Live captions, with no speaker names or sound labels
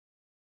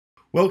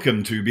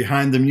Welcome to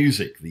Behind the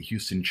Music, the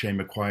Houston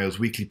Chamber Choir's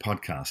weekly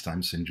podcast.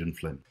 I'm St. John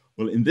Flynn.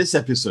 Well, in this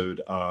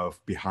episode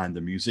of Behind the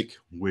Music,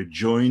 we're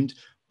joined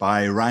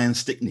by Ryan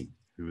Stickney,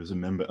 who is a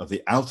member of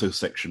the alto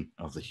section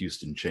of the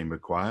Houston Chamber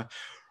Choir.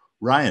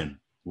 Ryan,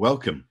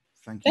 welcome.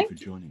 Thank you for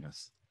joining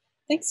us.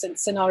 Thanks.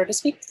 It's an honor to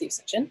speak with you,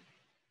 St. John.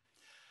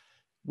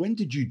 When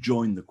did you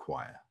join the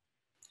choir?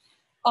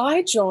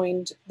 I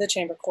joined the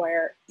chamber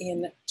choir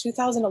in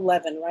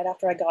 2011, right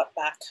after I got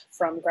back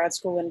from grad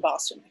school in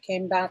Boston. I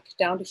came back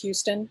down to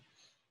Houston,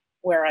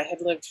 where I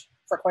had lived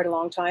for quite a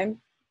long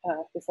time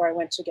before I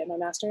went to get my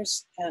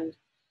master's, and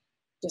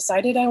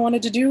decided I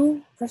wanted to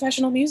do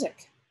professional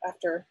music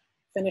after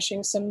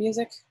finishing some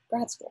music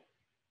grad school.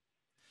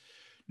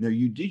 Now,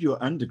 you did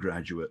your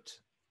undergraduate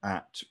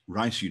at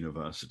Rice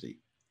University.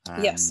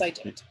 Yes, I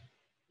did.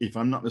 If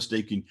I'm not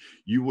mistaken,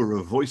 you were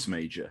a voice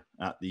major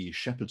at the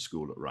Shepherd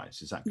School at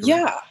Rice. Is that correct?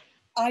 Yeah,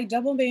 I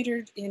double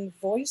majored in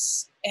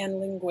voice and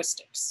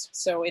linguistics.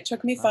 So it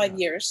took me 5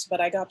 years, but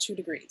I got 2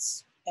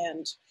 degrees.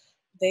 And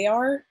they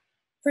are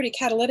pretty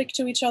catalytic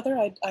to each other.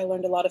 I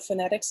learned a lot of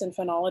phonetics and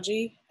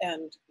phonology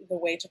and the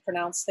way to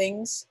pronounce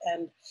things.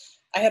 And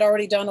I had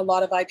already done a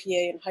lot of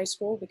IPA in high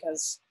school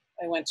because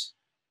I went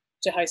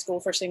to high school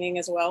for singing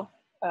as well.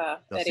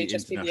 That's at the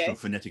HSPBA. International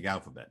Phonetic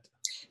Alphabet.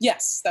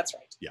 Yes, that's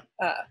right. Yeah.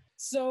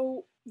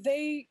 So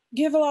they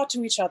give a lot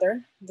to each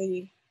other,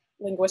 the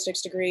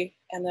linguistics degree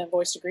and the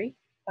voice degree.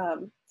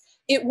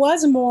 It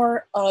was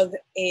more of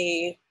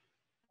a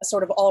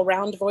sort of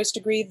all-round voice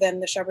degree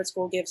than the Shepherd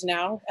School gives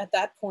now. At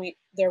that point,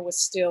 there was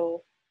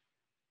still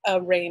a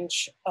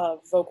range of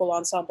vocal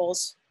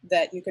ensembles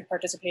that you could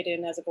participate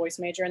in as a voice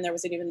major. And there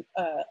was even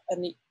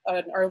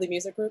an early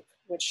music group,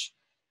 which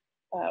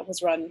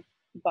was run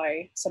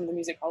by some of the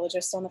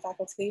musicologists on the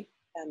faculty.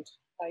 And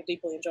I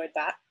deeply enjoyed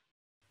that.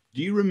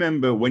 Do you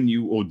remember when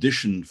you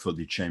auditioned for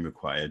the chamber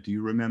choir, do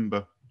you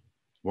remember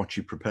what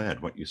you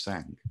prepared, what you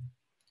sang?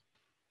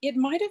 It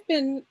might have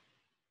been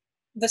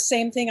the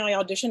same thing I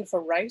auditioned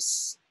for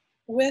Rice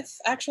with.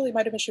 Actually, it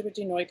might have been Schubert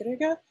die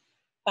Neugierde,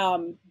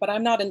 but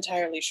I'm not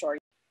entirely sure.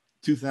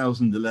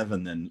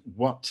 2011 then,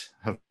 what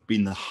have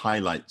been the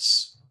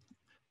highlights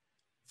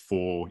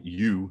for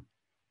you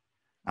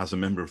as a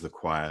member of the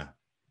choir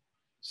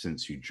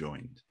since you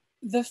joined?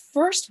 The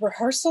first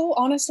rehearsal,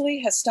 honestly,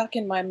 has stuck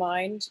in my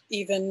mind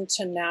even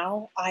to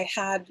now. I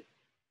had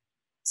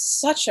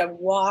such a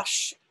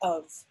wash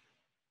of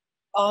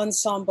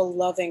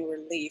ensemble-loving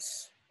relief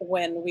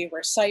when we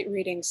were sight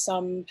reading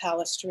some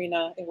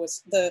Palestrina. It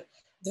was the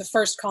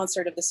first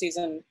concert of the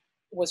season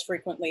was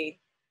frequently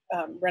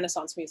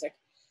Renaissance music.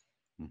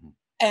 Mm-hmm.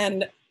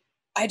 And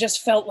I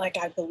just felt like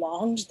I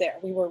belonged there.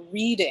 We were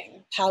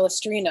reading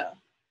Palestrina,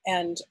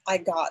 and I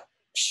got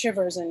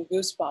shivers and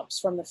goosebumps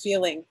from the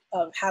feeling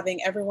of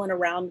having everyone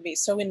around me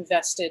so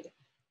invested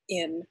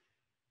in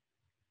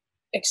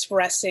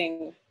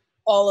expressing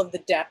all of the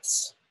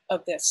depths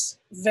of this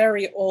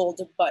very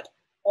old but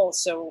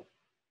also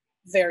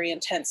very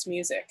intense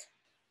music.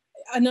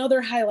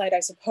 Another highlight, I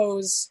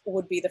suppose,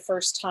 would be the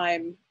first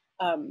time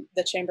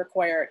the chamber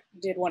choir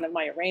did one of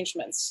my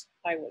arrangements.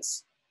 I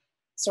was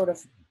sort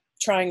of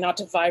trying not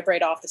to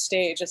vibrate off the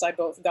stage as I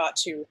both got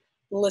to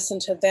listen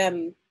to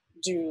them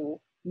do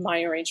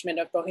my arrangement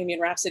of Bohemian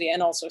Rhapsody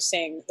and also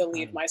sang the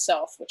lead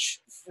myself,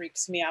 which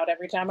freaks me out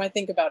every time I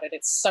think about it.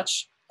 It's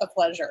such a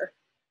pleasure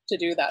to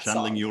do that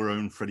Channeling song. your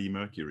own Freddie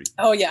Mercury.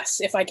 Oh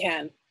yes, if I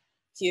can.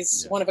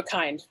 He's one of a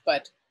kind,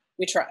 but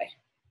we try.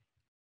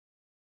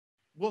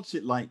 What's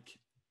it like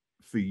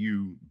for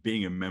you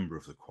being a member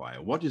of the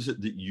choir? What is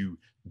it that you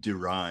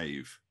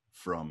derive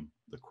from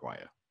the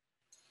choir?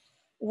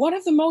 One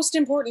of the most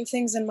important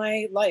things in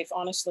my life,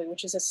 honestly,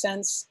 which is a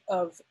sense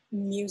of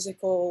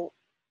musical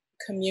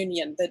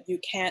communion that you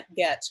can't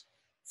get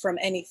from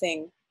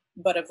anything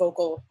but a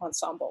vocal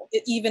ensemble.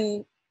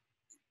 Even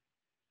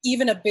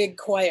a big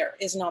choir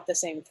is not the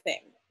same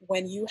thing.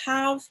 When you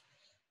have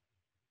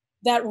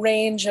that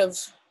range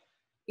of,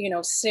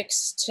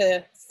 6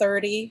 to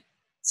 30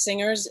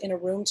 singers in a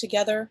room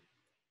together,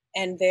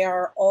 and they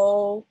are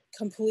all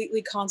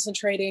completely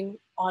concentrating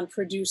on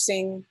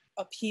producing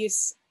a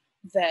piece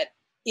that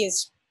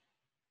is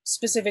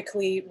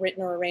specifically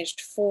written or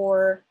arranged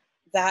for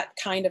that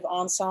kind of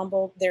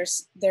ensemble,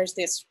 there's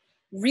this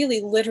really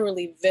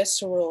literally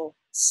visceral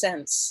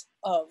sense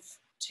of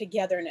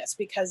togetherness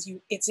because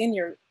it's in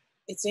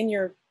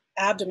your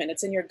abdomen,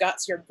 it's in your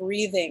guts, you're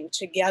breathing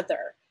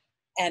together.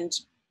 And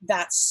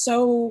that's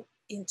so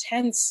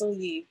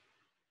intensely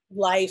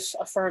life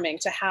affirming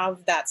to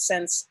have that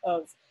sense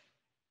of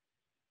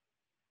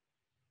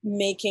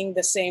making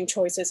the same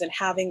choices and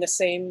having the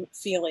same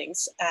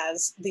feelings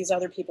as these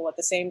other people at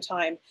the same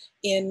time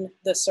in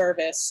the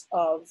service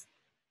of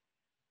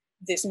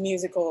this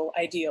musical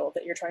ideal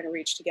that you're trying to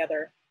reach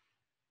together.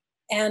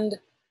 And,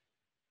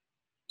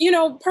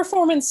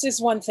 performance is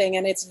one thing,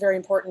 and it's very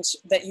important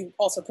that you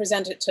also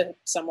present it to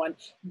someone.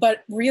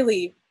 But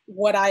really,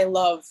 what I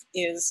love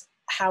is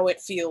how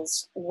it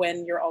feels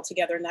when you're all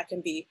together, and that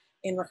can be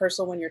in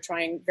rehearsal when you're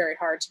trying very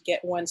hard to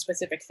get one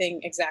specific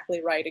thing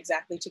exactly right,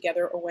 exactly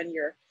together, or when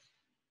you're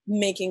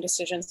making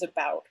decisions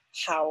about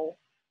how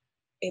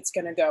it's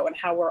going to go and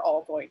how we're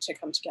all going to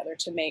come together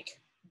to make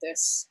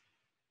this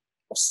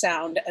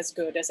sound as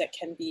good as it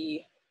can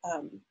be,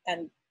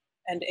 and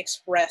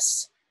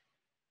express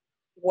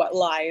what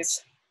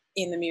lies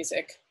in the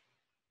music.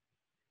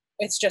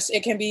 It's just,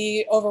 it can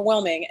be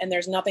overwhelming, and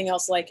there's nothing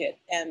else like it.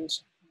 And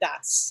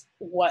that's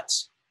what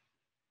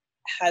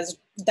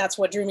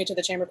drew me to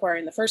the chamber choir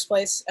in the first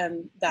place.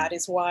 And that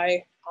is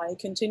why I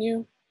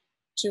continue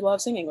to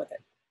love singing with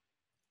it.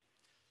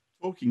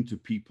 Talking to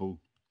people,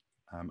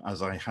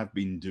 as I have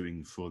been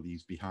doing for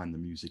these Behind the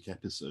Music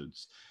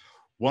episodes,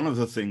 one of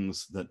the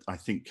things that I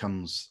think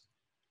comes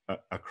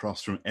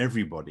across from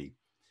everybody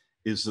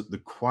is that the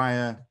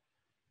choir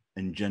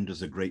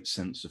engenders a great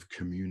sense of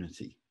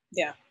community.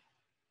 Yeah.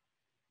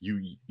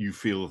 You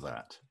feel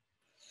that?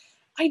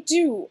 I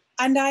do.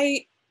 And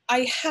I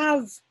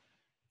have,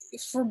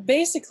 for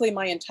basically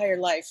my entire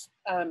life,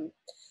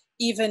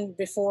 even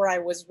before I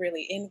was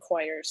really in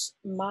choirs.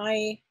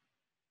 My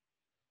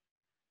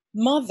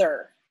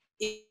mother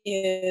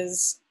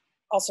is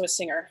also a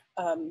singer,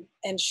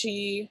 and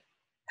she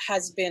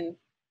has been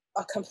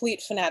a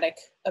complete fanatic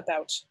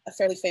about a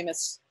fairly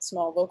famous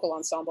small vocal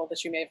ensemble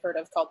that you may have heard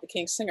of called the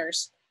King's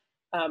Singers,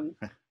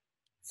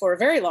 for a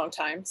very long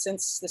time,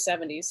 since the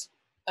 70s.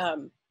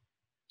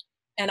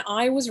 And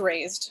I was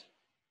raised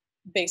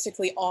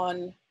basically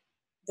on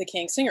the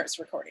King's Singers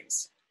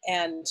recordings.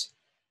 And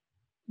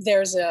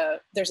there's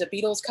a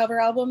Beatles cover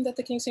album that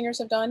the King's Singers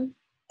have done.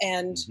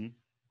 And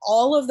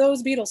all of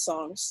those Beatles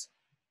songs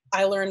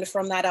I learned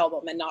from that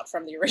album and not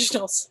from the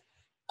originals.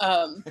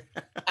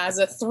 As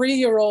a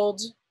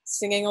 3-year-old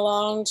singing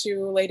along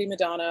to Lady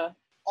Madonna,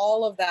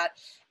 all of that.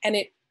 And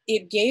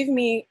it gave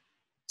me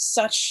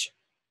such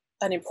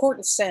an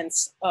important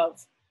sense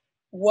of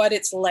what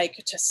it's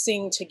like to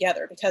sing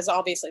together, because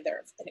obviously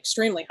they're an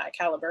extremely high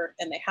caliber,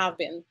 and they have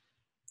been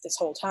this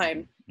whole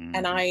time.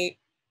 And I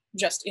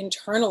just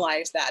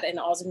internalized that and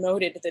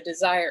osmoted the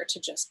desire to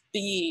just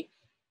be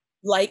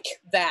like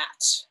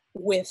that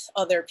with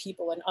other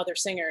people and other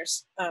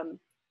singers,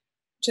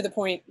 to the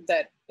point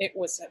that it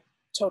was a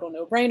total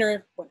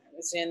no-brainer when I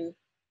was in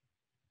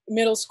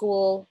middle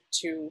school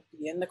to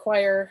be in the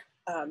choir.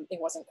 It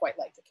wasn't quite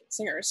like the King's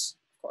Singers,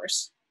 of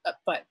course,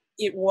 but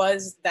it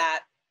was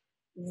that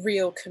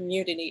real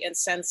community and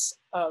sense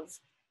of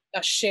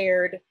a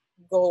shared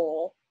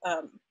goal,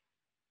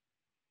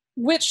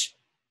 which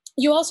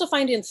you also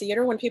find in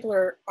theater when people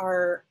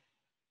are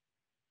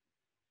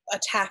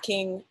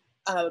attacking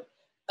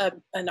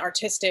an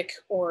artistic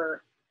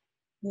or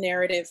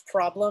narrative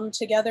problem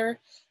together,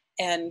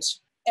 and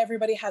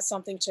everybody has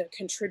something to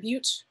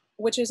contribute,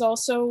 which is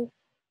also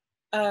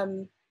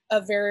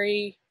a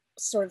very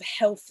sort of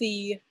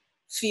healthy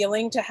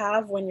feeling to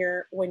have when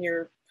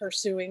you're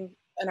pursuing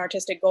an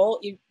artistic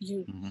goal.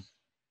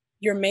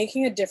 You're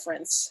making a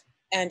difference,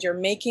 and you're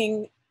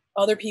making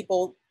other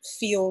people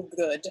feel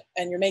good,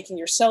 and you're making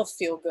yourself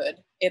feel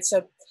good.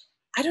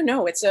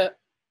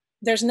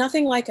 There's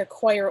nothing like a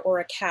choir or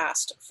a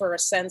cast for a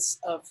sense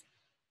of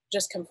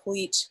just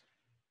complete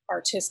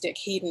artistic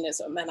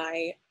hedonism, and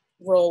I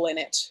roll in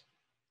it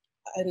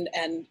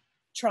and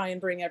try and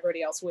bring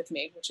everybody else with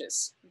me, which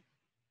is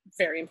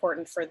very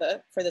important for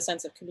the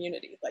sense of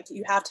community. Like,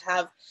 you have to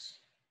have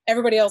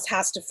everybody else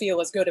has to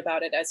feel as good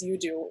about it as you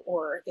do,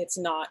 or it's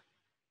not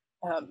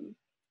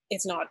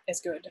as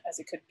good as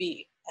it could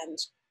be. And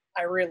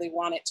I really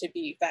want it to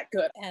be that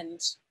good. And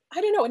I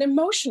don't know, an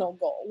emotional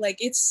goal. Like,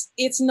 it's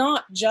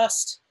not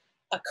just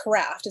a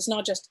craft. It's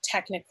not just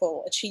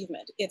technical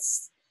achievement.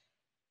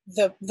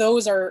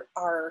 Those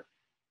are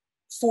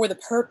for the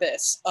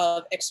purpose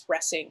of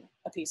expressing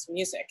a piece of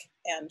music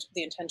and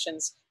the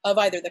intentions of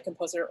either the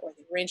composer or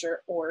the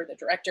arranger or the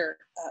director.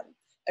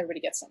 Everybody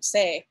gets some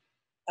say.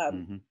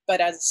 But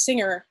as a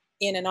singer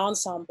in an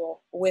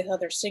ensemble with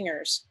other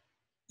singers,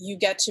 you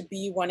get to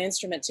be one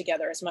instrument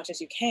together as much as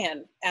you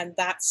can. And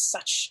that's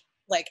such,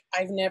 like,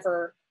 I've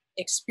never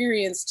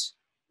experienced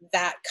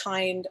that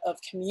kind of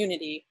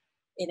community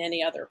in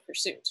any other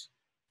pursuit.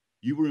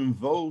 You were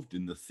involved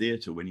in the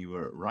theatre when you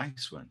were at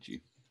Rice, weren't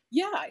you?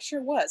 Yeah, I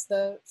sure was.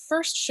 The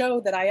first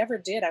show that I ever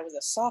did, I was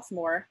a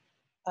sophomore,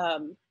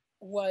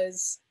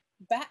 was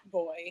Bat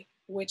Boy,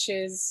 which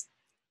is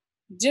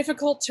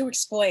difficult to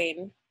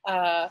explain,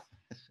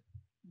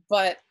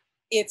 but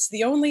it's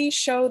the only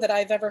show that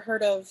I've ever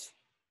heard of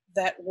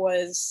that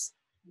was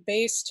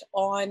based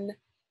on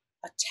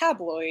a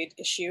tabloid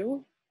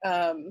issue.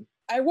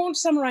 I won't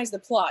summarize the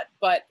plot,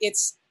 but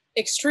it's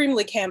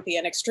extremely campy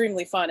and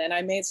extremely fun, and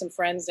I made some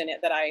friends in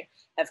it that I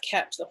have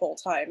kept the whole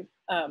time.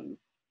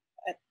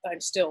 I'm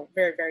still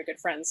very, very good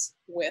friends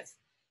with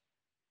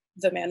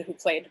the man who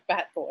played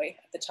Bat Boy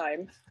at the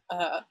time.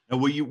 Now,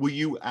 were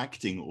you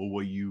acting, or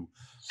were you?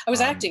 I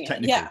was acting.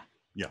 Technical? Yeah.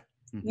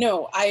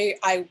 No,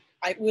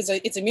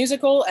 it's a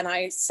musical, and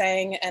I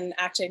sang and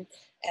acted,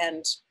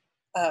 and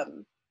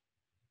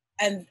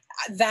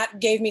that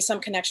gave me some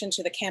connection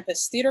to the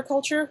campus theater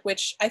culture,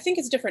 which I think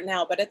is different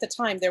now. But at the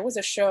time, there was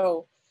a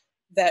show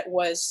that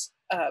was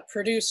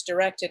produced,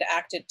 directed,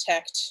 acted,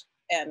 teched,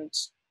 and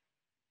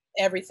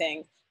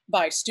everything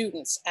by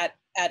students at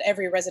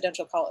every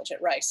residential college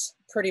at Rice,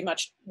 pretty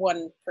much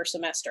one per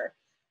semester.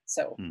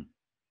 So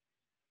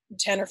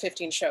 10 or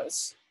 15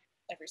 shows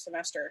every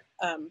semester.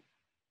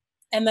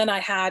 And then I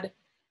had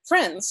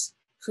friends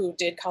who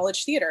did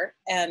college theater,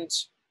 and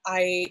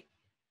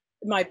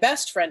my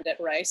best friend at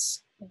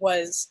Rice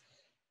was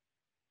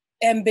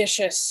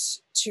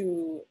ambitious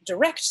to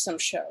direct some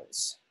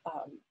shows.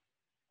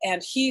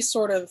 And he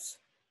sort of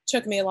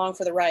took me along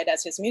for the ride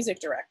as his music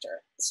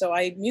director. So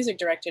I music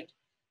directed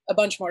a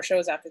bunch more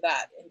shows after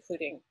that,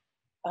 including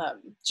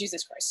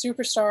Jesus Christ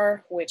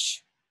Superstar,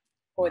 which,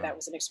 boy, that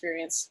was an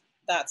experience.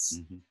 That's,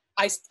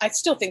 I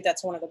still think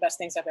that's one of the best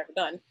things I've ever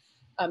done.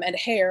 And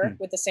Hair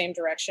with the same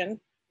direction.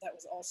 That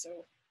was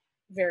also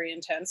very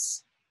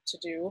intense to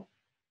do.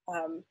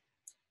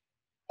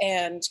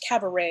 And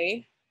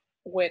Cabaret,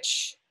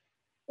 which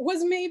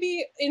was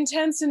maybe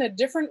intense in a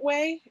different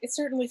way. It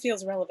certainly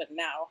feels relevant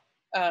now.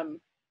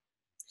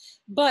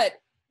 But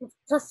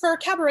for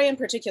Cabaret in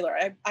particular,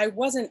 I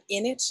wasn't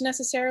in it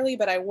necessarily,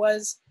 but I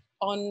was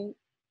on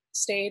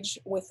stage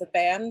with the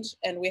band,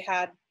 and we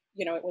had,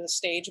 it was a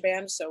stage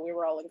band, so we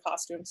were all in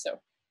costume. So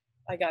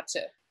I got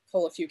to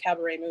pull a few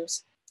cabaret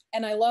moves.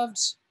 And I loved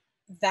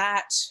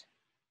that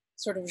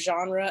sort of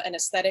genre and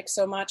aesthetic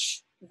so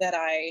much that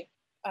I,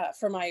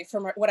 for my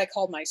what I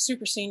called my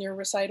super senior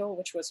recital,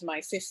 which was my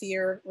 5th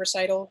year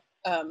recital,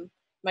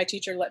 my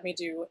teacher let me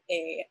do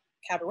a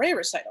cabaret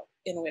recital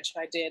in which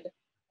I did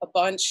a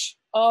bunch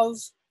of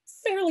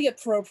fairly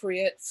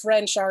appropriate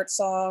French art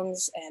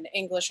songs and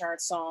English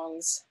art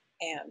songs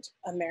and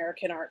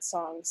American art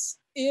songs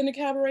in a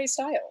cabaret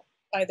style,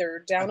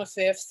 either down a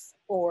fifth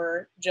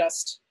or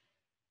just,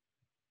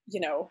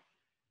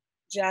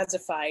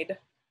 jazzified,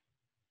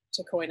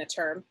 to coin a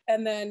term.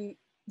 And then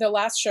the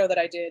last show that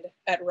I did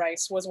at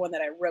Rice was one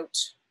that I wrote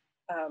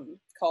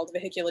called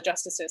Vehicula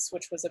Justices,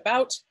 which was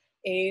about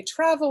a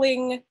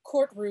traveling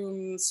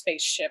courtroom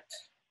spaceship.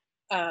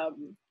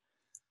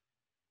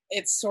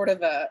 It's sort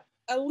of a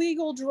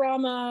legal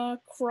drama,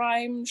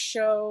 crime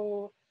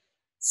show,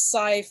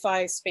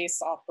 sci-fi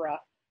space opera.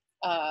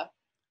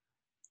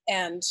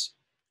 And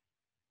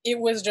it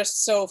was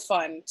just so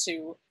fun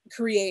to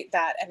create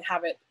that and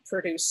have it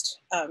produced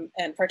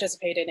and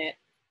participate in it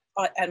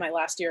at my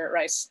last year at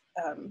Rice.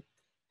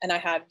 And I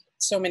had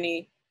so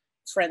many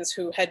friends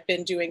who had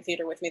been doing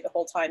theater with me the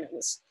whole time. It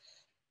was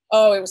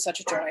such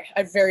a joy.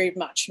 I very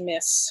much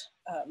miss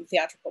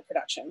theatrical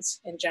productions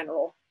in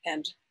general,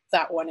 and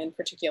that one in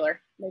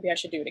particular. Maybe I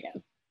should do it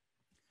again.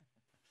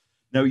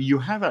 Now, you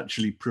have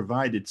actually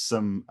provided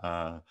some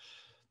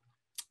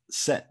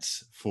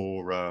sets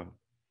for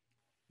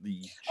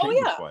the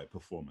chamber choir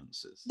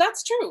performances.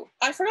 That's true.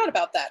 I forgot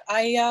about that.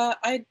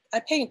 I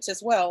paint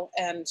as well,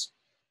 and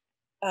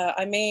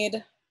I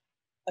made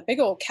a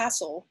big old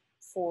castle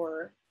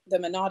for the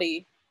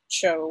Menotti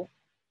show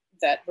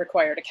that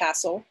required a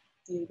castle,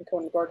 the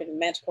Unicorn, Gorgon, and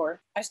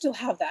Manticore. I still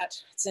have that.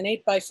 It's an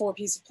 8x4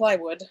 piece of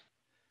plywood.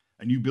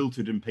 And you built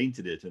it and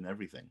painted it and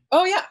everything.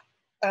 Oh yeah,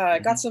 I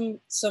got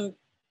some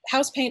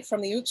house paint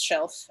from the Oops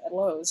shelf at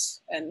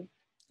Lowe's and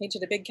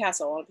painted a big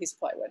castle on a piece of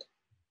plywood.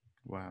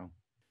 Wow.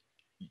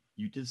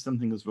 You did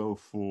something as well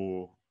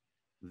for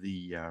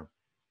the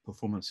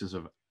performances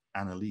of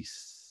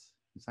Annalise.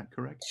 Is that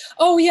correct?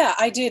 Oh yeah,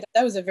 I did.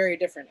 That was a very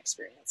different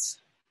experience.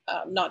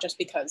 Not just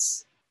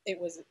because it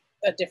was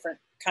a different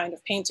kind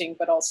of painting,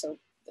 but also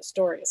the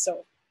story is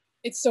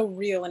it's so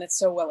real and it's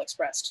so well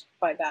expressed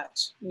by that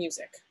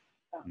music.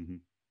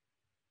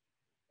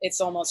 It's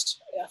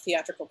almost a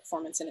theatrical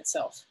performance in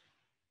itself.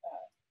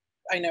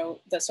 I know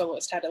the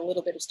soloist had a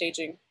little bit of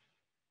staging.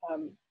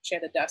 She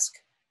had a desk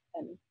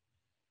and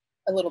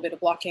a little bit of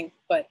blocking,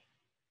 but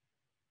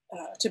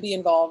to be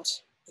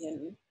involved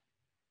in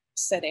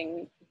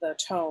setting the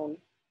tone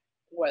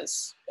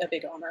was a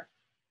big honor.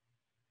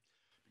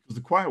 Because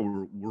the choir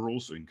were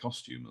also in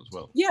costume as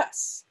well.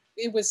 Yes,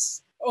 it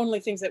was only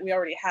things that we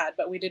already had,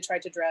 but we did try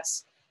to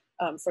dress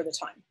for the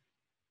time.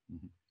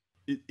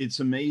 It's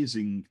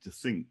amazing to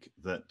think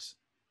that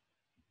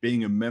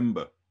being a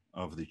member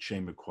of the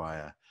chamber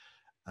choir,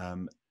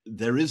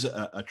 there is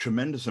a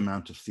tremendous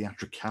amount of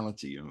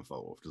theatricality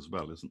involved as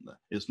well, isn't there?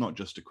 It's not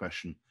just a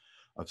question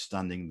of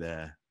standing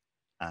there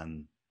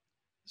and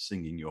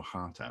singing your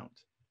heart out.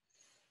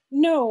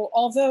 No,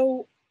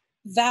 although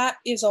that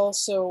is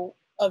also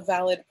a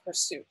valid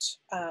pursuit.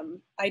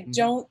 I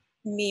don't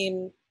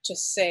mean to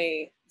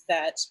say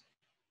that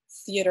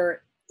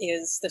theater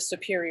is the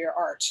superior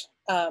art.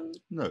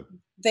 No.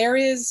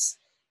 There's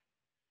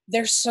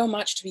so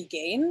much to be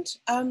gained,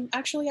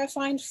 actually, I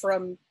find,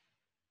 from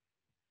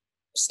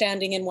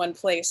standing in one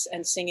place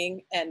and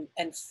singing and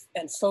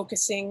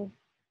focusing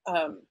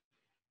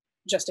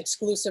just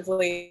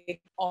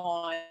exclusively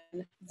on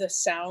the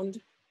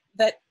sound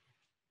that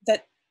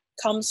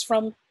comes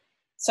from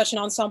such an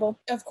ensemble.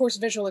 Of course,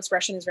 visual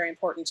expression is very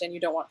important, and you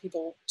don't want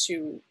people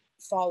to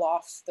fall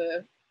off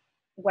the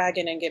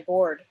wagon and get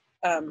bored.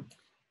 Right.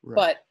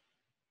 But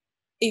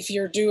if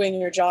you're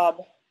doing your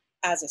job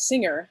as a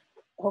singer,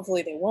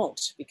 hopefully they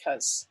won't,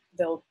 because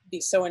they'll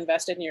be so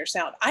invested in your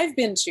sound. I've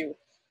been to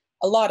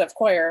a lot of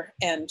choir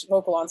and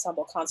vocal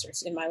ensemble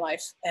concerts in my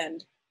life.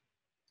 And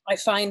I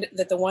find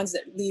that the ones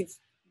that leave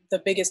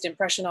the biggest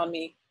impression on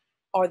me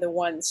are the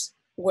ones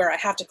where I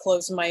have to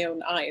close my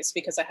own eyes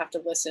because I have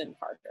to listen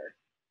harder.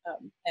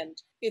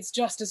 And it's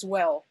just as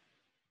well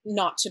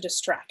not to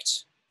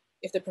distract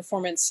if the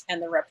performance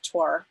and the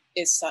repertoire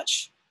is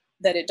such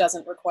that it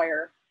doesn't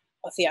require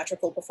a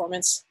theatrical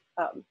performance.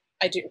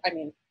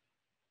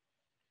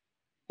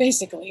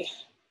 Basically,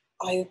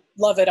 I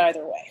love it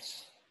either way.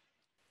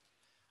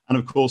 And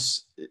of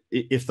course,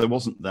 if there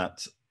wasn't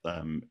that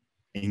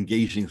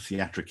engaging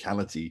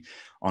theatricality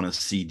on a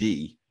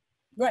CD,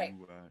 right,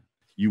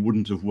 you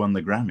wouldn't have won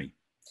the Grammy.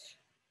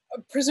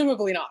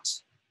 Presumably not.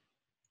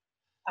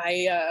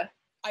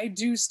 I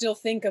do still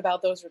think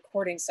about those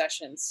recording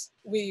sessions.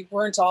 We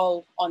weren't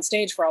all on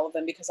stage for all of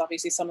them because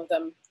obviously some of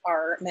them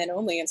are men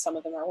only and some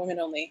of them are women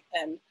only.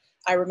 And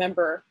I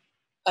remember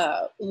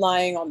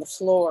lying on the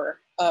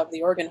floor of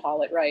the organ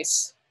hall at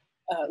Rice,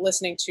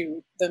 listening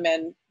to the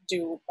men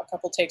do a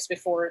couple takes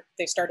before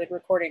they started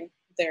recording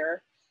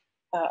their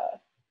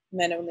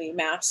men only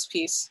mass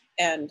piece,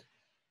 and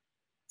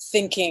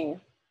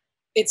thinking,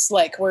 it's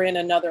like we're in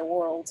another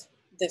world.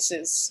 This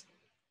is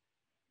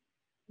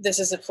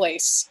a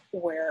place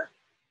where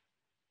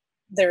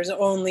there's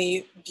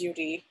only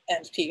beauty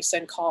and peace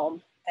and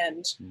calm.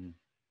 And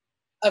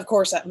of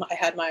course, I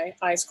had my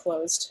eyes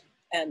closed,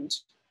 and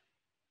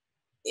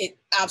it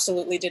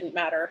absolutely didn't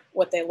matter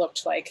what they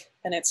looked like.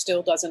 And it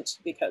still doesn't,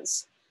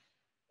 because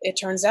it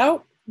turns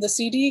out the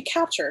CD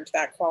captured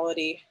that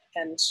quality,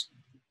 and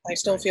I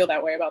still feel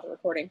that way about the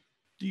recording.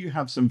 Do you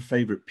have some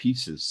favorite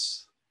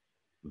pieces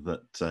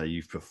that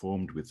you've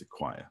performed with the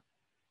choir?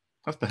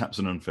 That's perhaps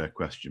an unfair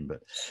question,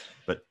 but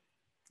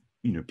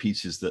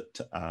pieces that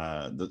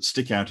that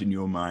stick out in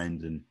your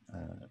mind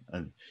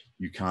and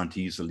you can't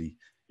easily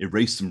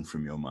erase them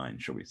from your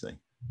mind, shall we say?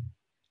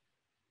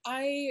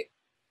 I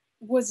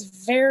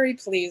was very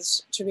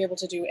pleased to be able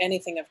to do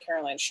anything of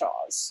Caroline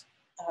Shaw's,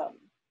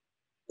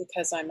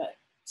 because I'm a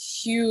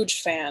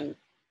huge fan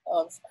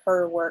of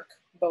her work,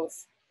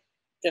 both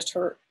just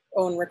her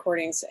own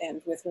recordings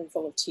and with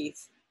Roomful of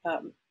Teeth.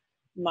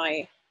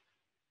 My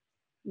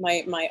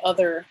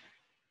other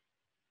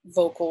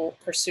vocal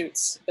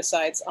pursuits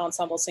besides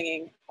ensemble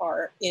singing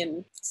are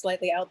in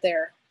slightly out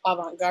there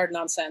avant-garde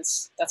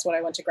nonsense. That's what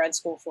I went to grad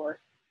school for.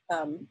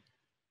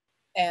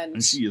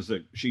 And she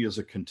is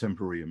a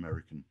contemporary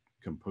American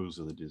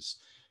composer that is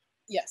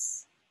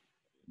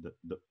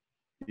that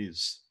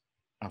is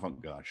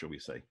avant-garde, shall we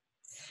say?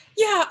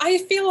 Yeah, I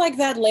feel like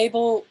that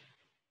label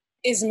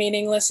is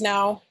meaningless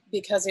now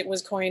because it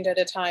was coined at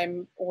a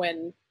time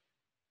when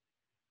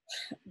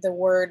the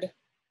word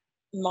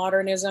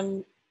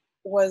modernism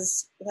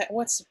was,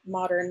 what's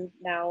modern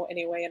now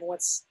anyway, and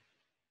what's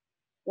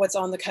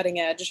on the cutting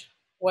edge,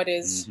 what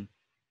is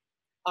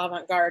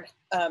avant-garde.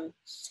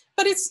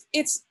 But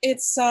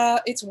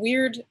it's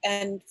weird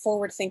and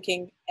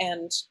forward-thinking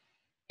and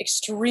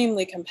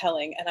extremely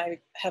compelling, and I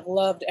have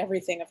loved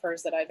everything of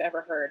hers that I've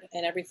ever heard,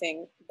 and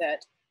everything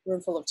that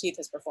Roomful of Teeth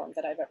has performed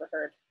that I've ever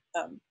heard.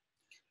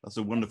 That's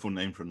a wonderful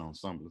name for an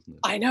ensemble, isn't it?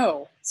 I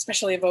know,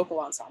 especially a vocal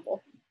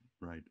ensemble.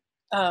 Right.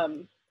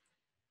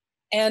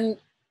 And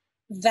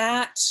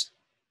that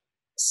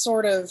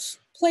sort of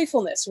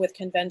playfulness with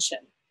convention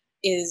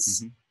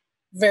is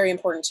very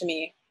important to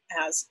me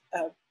as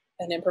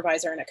an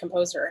improviser and a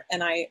composer.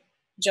 And I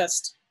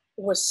just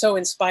was so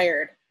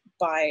inspired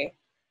by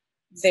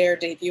their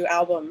debut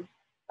album.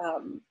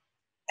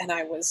 And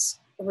I was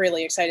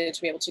really excited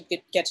to be able to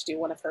get to do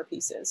one of her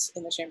pieces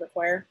in the chamber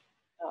choir.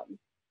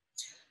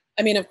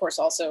 Of course,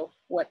 also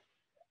what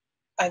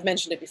I've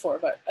mentioned it before,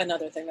 but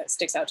another thing that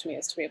sticks out to me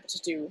is to be able to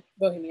do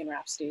Bohemian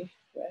Rhapsody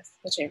with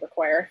the chamber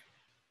choir.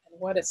 And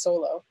what a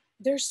solo.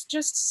 There's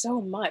just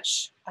so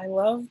much. I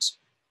loved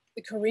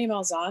the Karim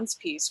Alzan's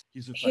piece.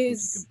 He's a faculty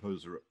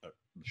composer at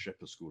the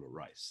Shepherd School at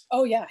Rice.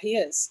 Oh yeah, he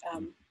is.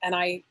 And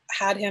I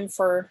had him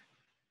for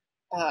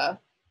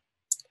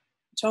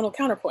tonal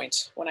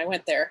counterpoint when I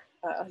went there.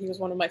 He was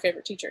one of my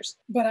favorite teachers.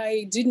 But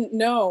I didn't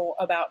know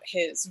about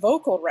his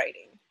vocal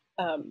writing.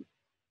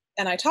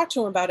 And I talked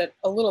to him about it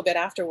a little bit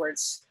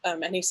afterwards.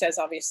 And he says,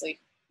 obviously,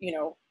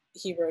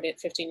 he wrote it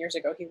 15 years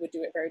ago. He would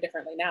do it very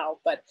differently now.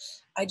 But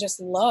I just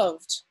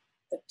loved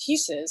the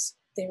pieces.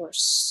 They were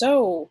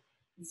so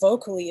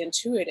vocally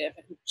intuitive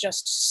and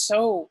just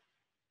so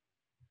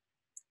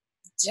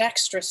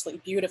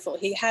dexterously beautiful.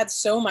 He had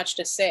so much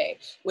to say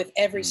with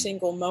every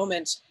single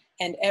moment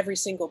and every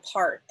single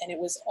part. And it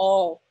was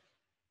all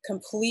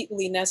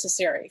completely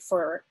necessary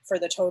for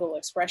the total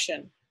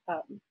expression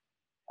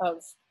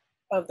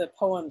of the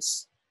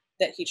poems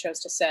that he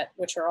chose to set,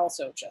 which are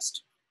also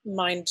just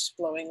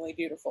mind-blowingly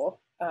beautiful.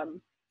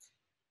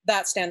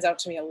 That stands out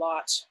to me a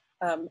lot.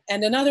 And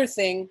another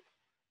thing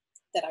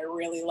that I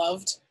really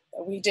loved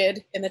that we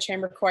did in the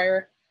chamber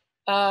choir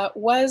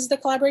was the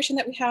collaboration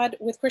that we had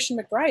with Christian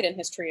McBride and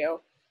his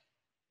trio,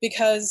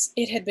 because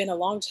it had been a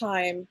long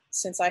time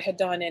since I had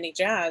done any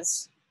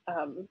jazz.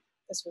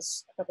 This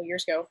was a couple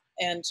years ago,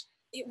 and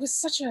it was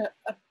such a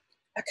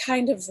a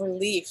kind of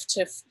relief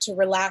to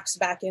relax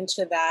back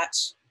into that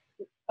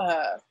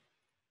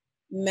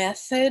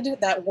method,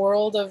 that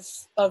world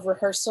of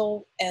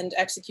rehearsal and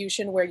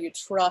execution where you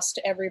trust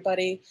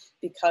everybody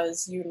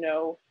because you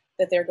know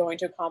that they're going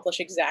to accomplish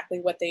exactly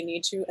what they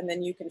need to, and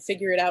then you can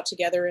figure it out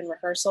together in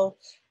rehearsal,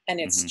 and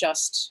it's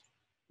just,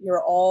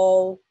 you're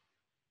all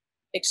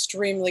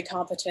extremely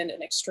competent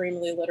and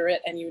extremely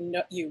literate, and you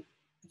know you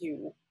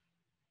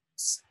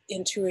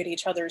intuit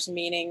each other's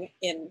meaning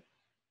in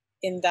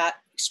that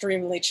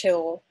extremely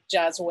chill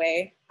jazz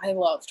way. I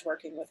loved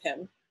working with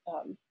him.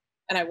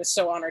 And I was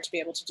so honored to be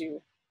able to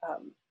do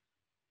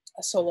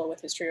a solo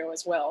with his trio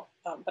as well.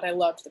 But I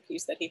loved the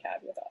piece that he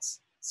had with us.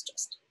 It's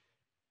just,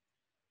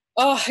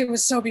 oh, it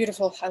was so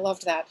beautiful. I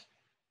loved that.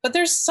 But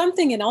there's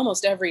something in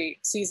almost every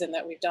season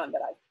that we've done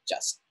that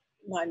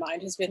my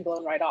mind has been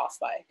blown right off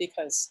by,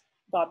 because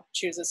Bob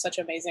chooses such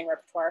amazing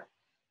repertoire.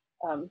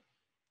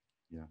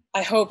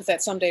 I hope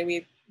that someday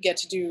we get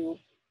to do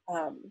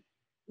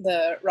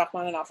the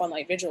Rachmaninoff All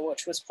Night Vigil,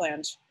 which was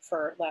planned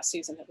for last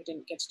season that we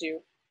didn't get to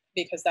do,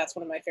 because that's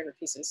one of my favorite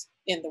pieces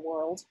in the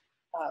world.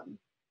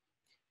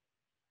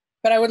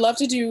 But I would love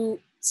to do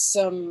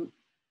some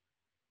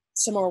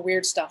more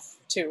weird stuff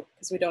too,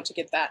 because we don't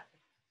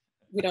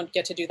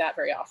get to do that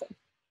very often.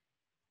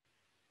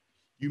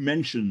 You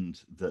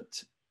mentioned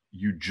that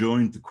you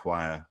joined the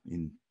choir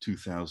in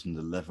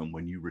 2011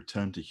 when you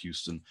returned to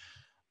Houston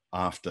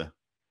after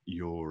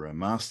your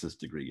master's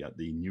degree at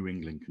the New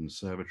England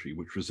Conservatory,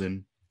 which was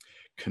in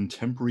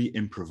Contemporary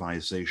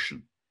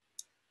Improvisation.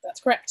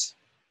 That's correct.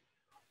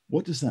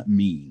 What does that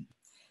mean?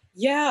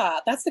 Yeah,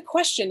 that's the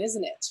question,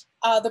 isn't it?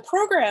 The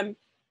program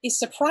is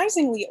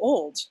surprisingly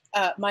old.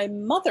 My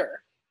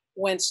mother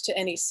went to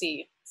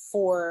NEC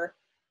for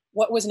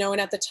what was known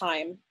at the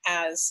time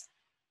as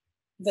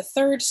the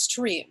third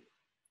stream.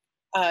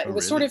 It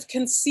was sort of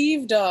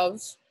conceived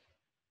of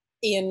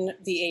in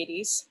the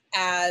 80s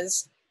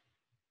as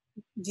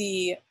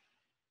the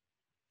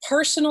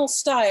personal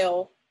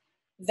style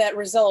that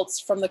results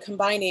from the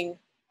combining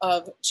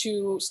of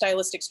two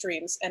stylistic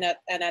streams. And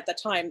at the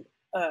time,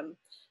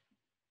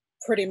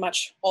 pretty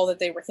much all that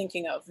they were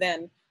thinking of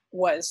then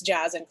was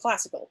jazz and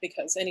classical,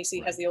 because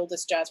NEC has the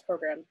oldest jazz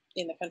program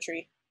in the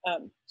country.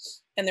 And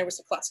there was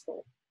a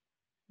classical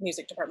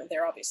music department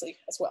there, obviously,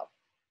 as well.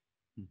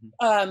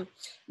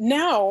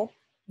 Now,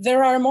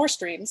 there are more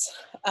streams.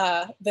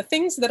 The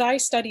things that I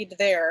studied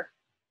there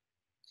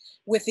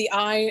with the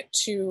eye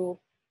to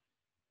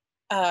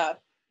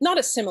not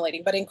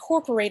assimilating, but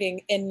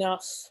incorporating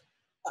enough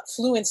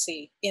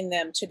fluency in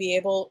them to be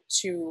able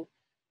to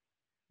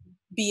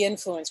be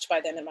influenced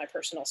by them in my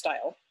personal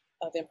style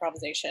of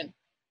improvisation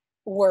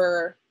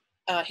were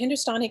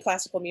Hindustani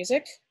classical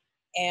music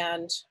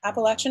and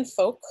Appalachian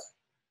folk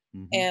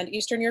and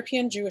Eastern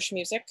European Jewish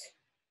music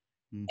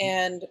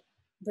and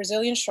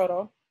Brazilian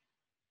choro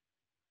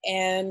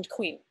and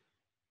Queen.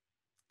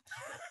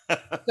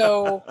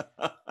 So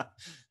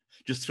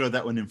just throw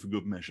that one in for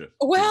good measure.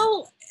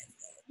 Well,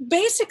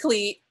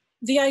 basically,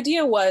 the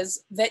idea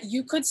was that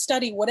you could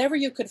study whatever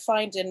you could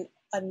find in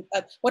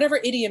whatever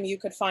idiom you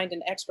could find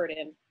an expert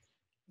in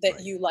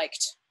that you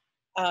liked,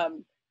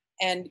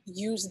 and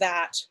use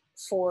that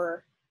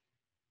for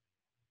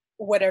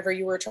whatever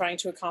you were trying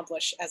to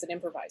accomplish as an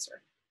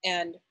improviser.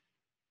 And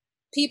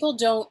people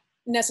don't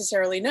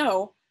necessarily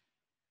know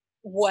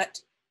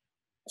what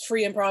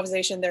free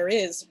improvisation there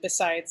is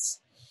besides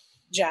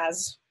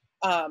jazz,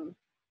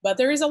 but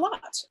there is a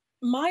lot.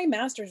 My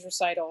master's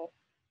recital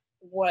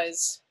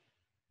was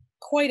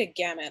quite a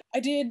gamut. I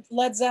did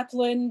Led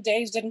Zeppelin,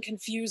 Dazed and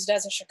Confused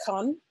as a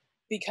chaconne,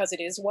 because it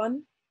is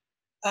one.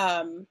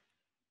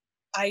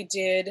 I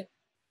did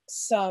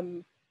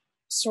some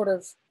sort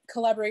of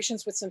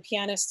collaborations with some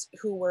pianists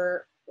who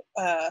were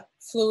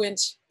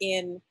fluent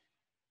in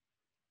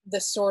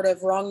the sort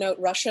of wrong note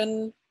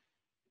Russian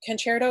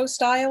concerto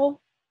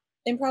style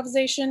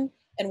improvisation,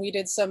 and we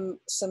did some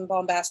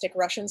bombastic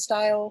Russian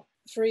style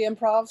free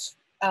improv.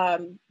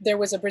 There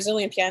was a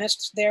Brazilian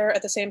pianist there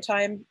at the same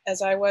time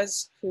as I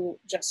was, who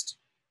just,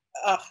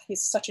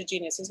 he's such a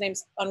genius. His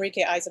name's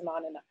Enrique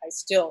Eisenman, and I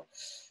still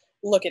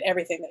look at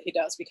everything that he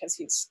does because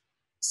he's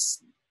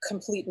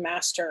complete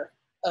master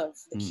of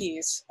the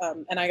keys.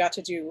 And I got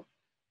to do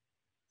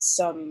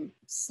some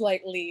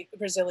slightly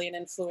Brazilian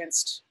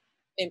influenced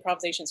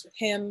improvisations with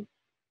him.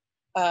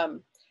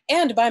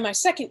 And by my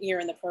second year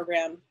in the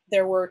program,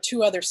 there were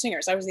two other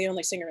singers. I was the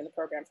only singer in the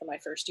program for my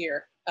first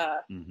year.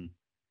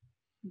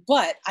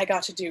 But I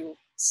got to do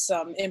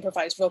some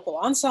improvised vocal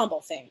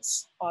ensemble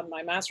things on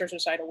my master's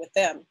recital with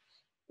them,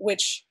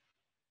 which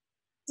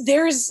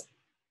there's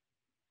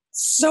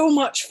so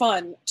much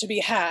fun to be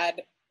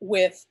had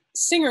with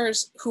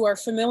singers who are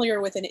familiar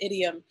with an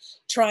idiom,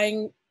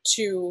 trying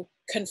to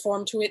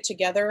conform to it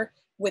together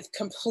with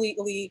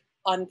completely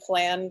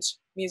unplanned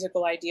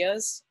musical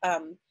ideas.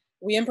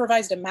 We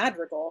improvised a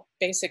madrigal,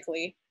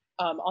 basically,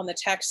 on the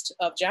text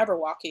of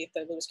Jabberwocky,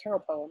 the Lewis Carroll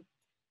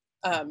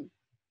poem.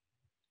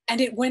 And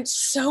it went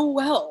so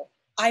well.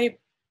 I'm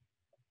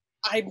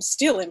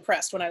still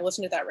impressed when I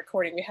listen to that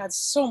recording. We had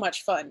so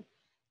much fun.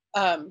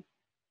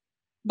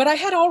 But I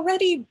had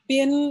already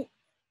been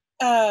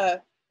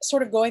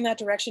sort of going that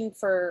direction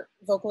for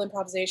vocal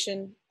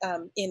improvisation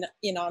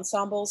in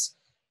ensembles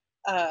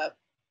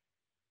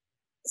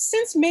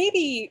since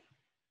maybe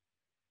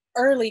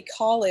early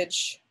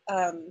college,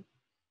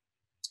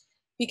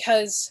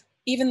 because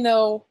even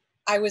though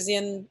I was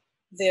in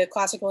the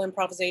classical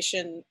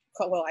improvisation,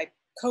 well, I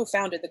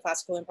co-founded the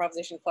classical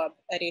improvisation club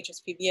at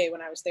HSPBA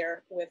when I was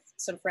there with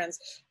some friends.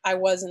 I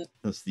wasn't.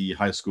 That's the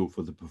High School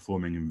for the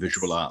Performing and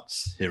Visual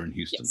Arts here in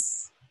Houston.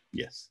 Yes.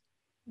 Yes.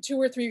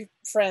 2 or 3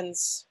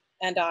 friends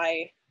and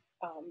I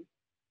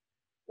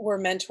were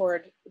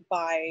mentored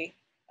by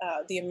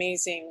the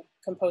amazing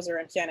composer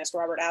and pianist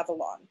Robert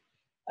Avalon.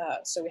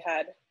 So we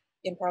had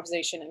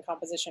improvisation and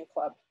composition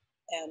club,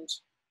 and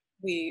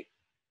we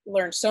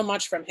learned so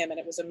much from him, and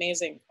it was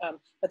amazing.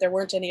 But there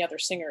weren't any other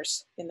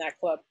singers in that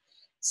club.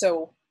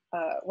 So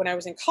when I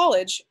was in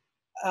college,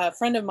 a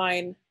friend of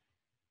mine,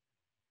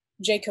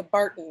 Jacob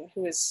Barton,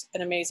 who is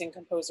an amazing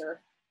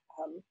composer,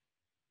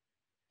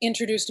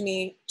 introduced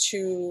me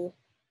to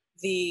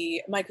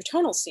the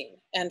microtonal scene,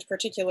 and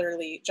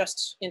particularly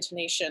just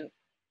intonation.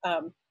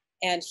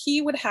 And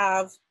he would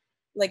have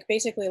like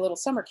basically a little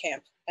summer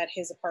camp at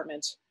his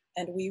apartment,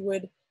 and we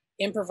would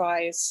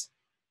improvise.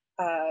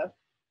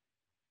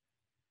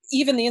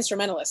 Even the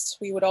instrumentalists,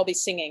 we would all be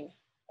singing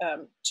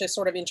to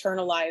sort of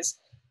internalize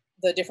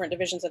the different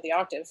divisions of the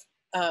octave.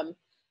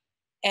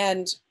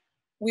 And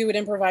we would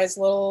improvise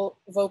little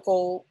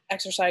vocal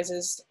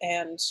exercises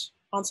and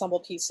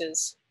ensemble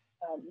pieces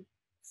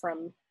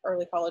from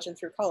early college and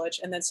through college.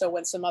 And then so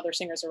when some other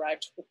singers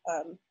arrived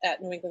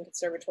at New England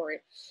Conservatory,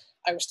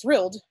 I was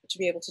thrilled to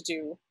be able to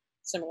do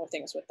similar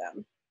things with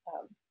them.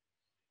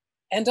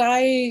 And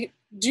I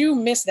do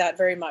miss that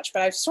very much,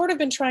 but I've sort of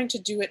been trying to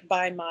do it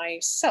by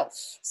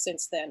myself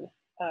since then,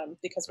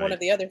 because one of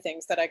the other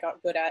things that I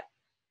got good at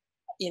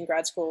in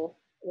grad school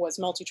was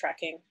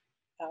multitracking.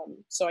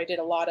 So I did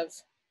a lot of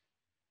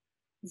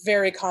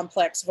very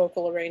complex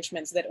vocal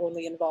arrangements that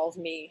only involve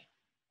me.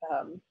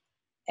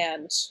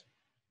 And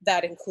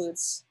that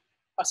includes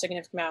a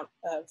significant amount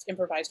of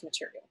improvised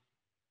material.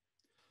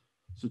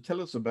 So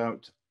tell us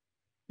about,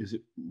 is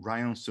it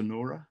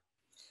Rionsanura?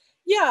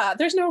 Yeah,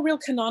 there's no real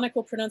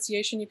canonical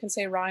pronunciation. You can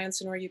say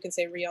Rionsanura, you can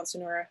say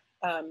Rionsanura.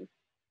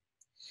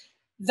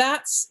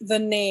 That's the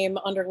name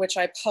under which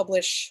I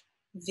publish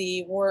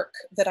the work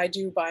that I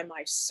do by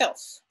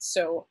myself.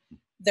 So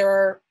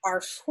there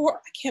are 4,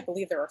 I can't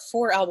believe there are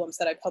 4 albums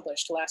that I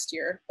published last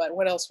year, but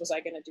what else was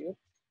I going to do?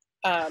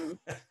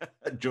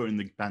 During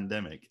the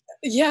pandemic.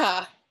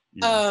 Yeah.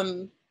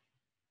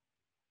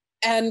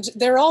 And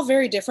they're all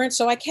very different.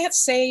 So I can't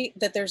say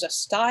that there's a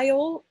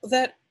style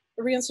that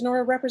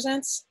Rionsanura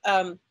represents.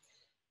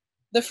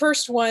 The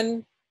first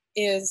one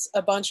is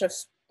a bunch of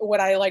what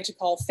I like to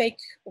call fake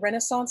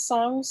Renaissance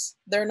songs.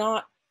 They're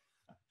not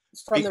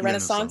from fake the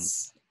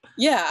Renaissance.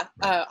 Yeah,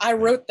 I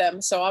wrote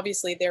them, so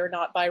obviously they're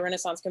not by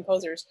Renaissance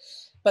composers,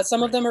 but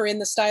some of them are in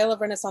the style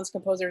of Renaissance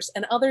composers,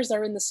 and others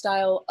are in the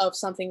style of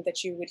something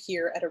that you would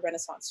hear at a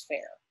Renaissance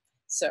fair.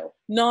 So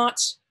not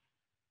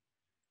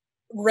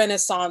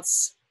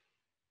Renaissance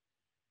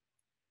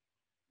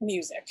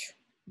music,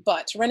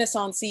 but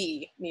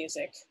Renaissance-y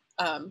music.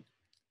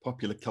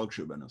 Popular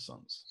culture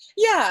Renaissance.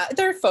 Yeah,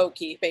 they're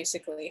folky,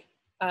 basically.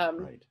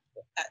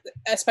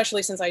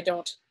 Especially since I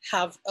don't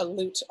have a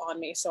lute on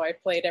me, so I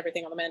played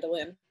everything on the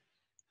mandolin.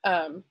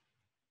 And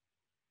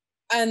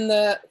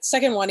the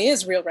second one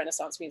is real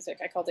Renaissance music.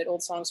 I called it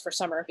Old Songs for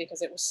Summer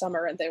because it was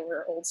summer and they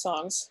were old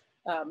songs.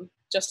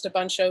 Just a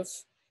bunch of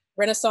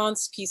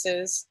Renaissance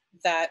pieces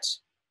that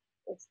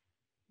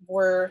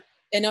were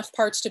enough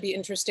parts to be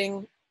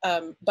interesting,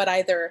 but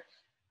either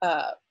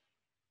a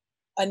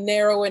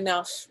narrow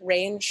enough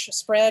range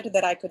spread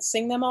that I could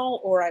sing them all,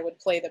 or I would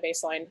play the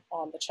bass line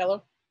on the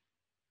cello.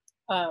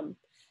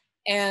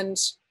 And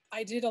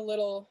I did a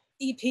little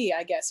EP,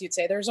 I guess you'd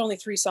say. There's only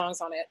 3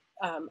 songs on it,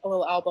 a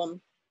little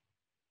album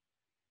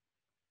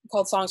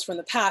called Songs from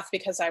the Path,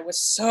 because I was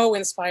so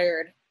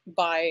inspired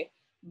by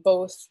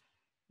both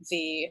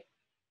the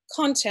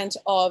content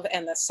of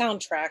and the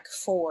soundtrack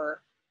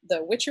for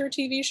the Witcher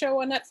TV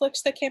show on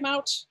Netflix that came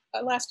out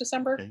last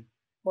December,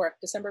 or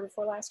December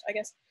before last, I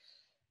guess.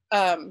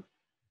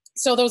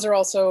 So those are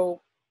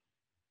also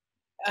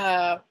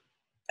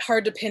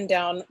hard to pin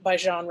down by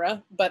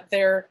genre, but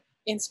they're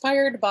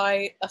inspired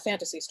by a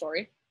fantasy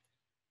story.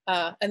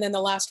 And then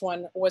the last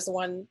one was the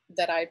one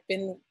that I've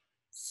been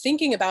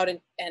thinking about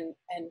and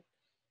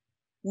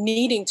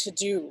needing to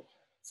do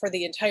for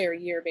the entire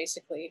year,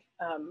 basically.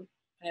 And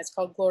it's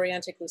called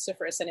Gloriantic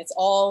Luciferus, and it's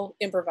all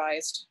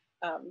improvised,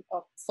 a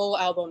full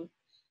album.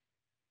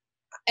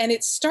 And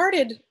it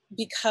started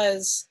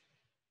because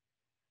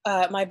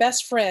my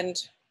best friend,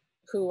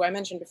 who I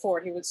mentioned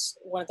before, he was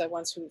one of the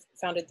ones who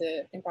founded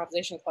the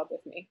improvisation club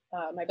with me.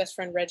 My best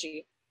friend,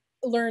 Reggie,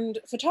 learned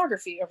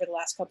photography over the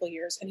last couple of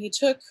years, and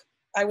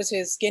I was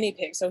his guinea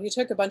pig. So he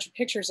took a bunch of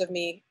pictures of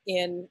me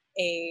in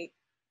a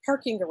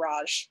parking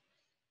garage,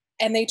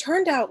 and they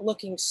turned out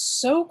looking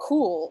so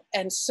cool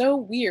and so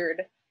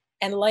weird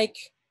and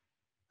like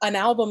an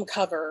album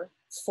cover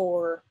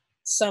for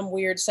some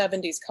weird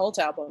 70s cult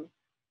album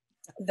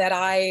that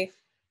I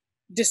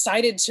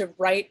decided to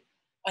write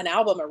an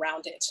album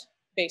around it,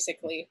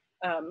 basically.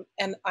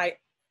 And I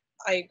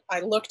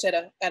looked at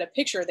a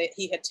picture that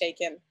he had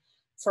taken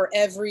for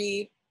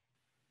every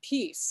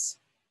piece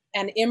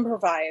and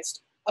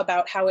improvised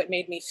about how it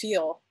made me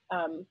feel.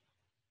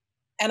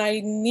 And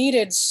I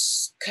needed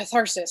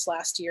catharsis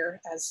last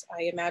year, as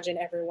I imagine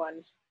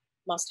everyone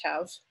must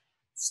have,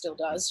 still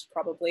does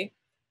probably.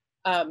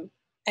 And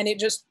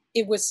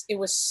it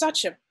was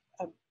such a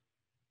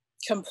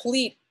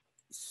complete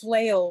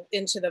flail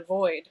into the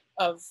void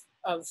of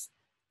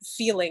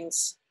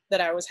feelings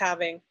that I was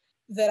having,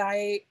 that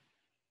I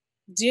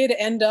did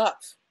end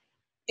up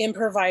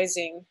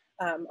improvising,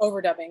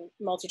 overdubbing,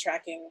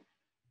 multitracking,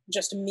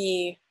 just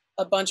me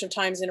a bunch of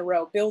times in a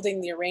row,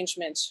 building the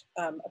arrangement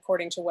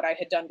according to what I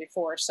had done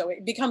before. So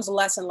it becomes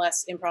less and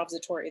less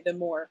improvisatory the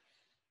more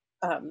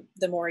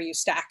you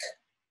stack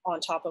on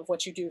top of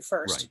what you do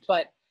first.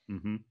 Right. But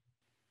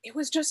it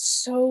was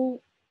just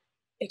so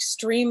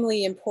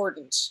extremely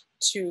important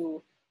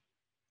to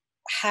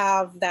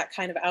have that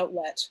kind of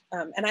outlet.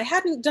 And I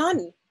hadn't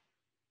done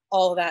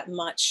all that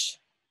much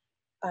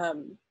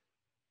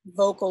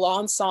vocal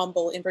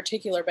ensemble in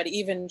particular, but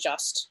even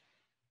just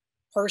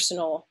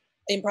personal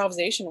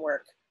improvisation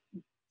work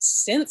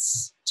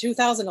since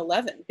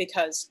 2011,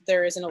 because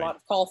there isn't a lot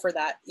of call for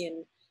that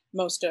in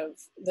most of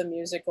the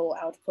musical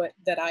output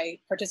that I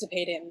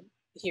participate in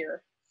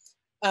here.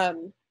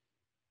 And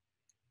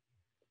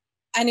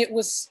it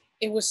was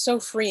so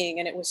freeing,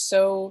 and it was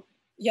so,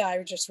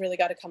 I just really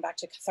got to come back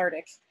to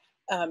cathartic.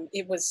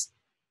 It was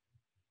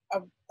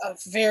a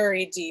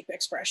very deep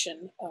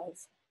expression of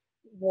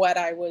what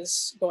I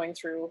was going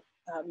through,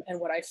 and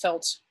what I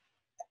felt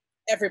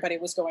everybody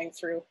was going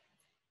through.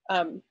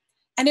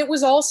 And it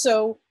was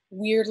also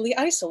weirdly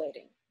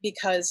isolating,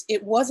 because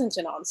it wasn't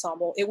an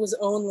ensemble. It was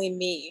only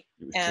me.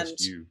 And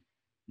just you.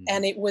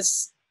 And it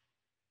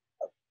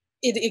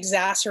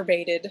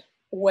exacerbated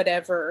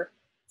whatever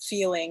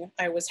feeling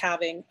I was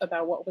having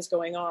about what was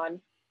going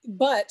on.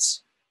 But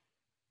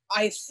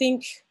I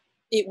think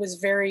it was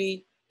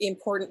very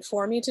important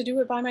for me to do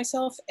it by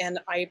myself. And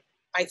I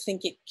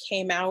think it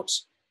came out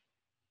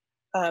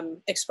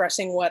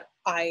expressing what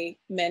I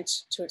meant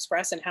to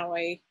express and how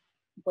I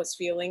was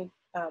feeling.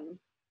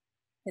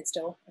 And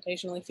still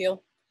occasionally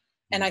feel.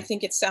 And I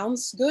think it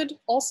sounds good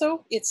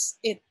also.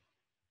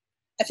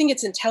 I think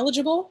it's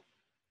intelligible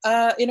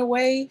in a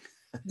way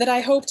that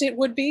I hoped it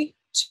would be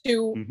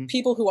to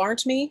people who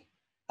aren't me.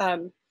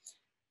 And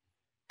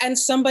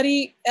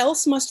somebody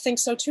else must think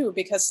so too,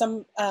 because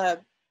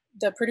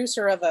the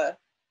producer of a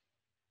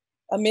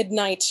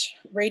midnight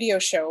radio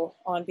show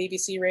on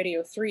BBC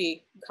Radio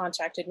 3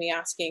 contacted me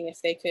asking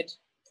if they could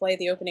play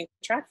the opening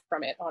track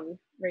from it on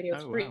Radio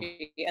 3,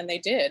 wow. And they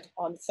did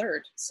on the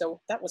 3rd.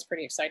 So that was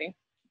pretty exciting.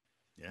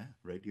 Yeah,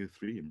 Radio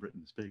 3 in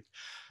Britain is big.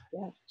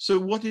 Yeah. So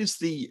what is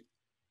the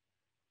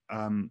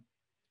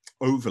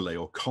overlay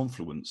or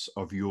confluence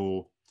of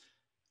your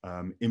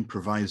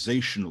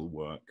improvisational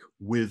work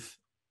with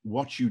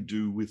what you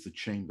do with the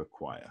chamber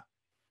choir?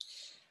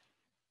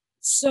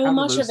 So How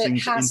much do those of it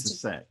things has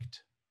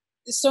intersect?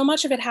 So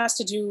much of it has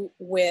to do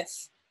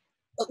with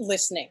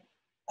listening.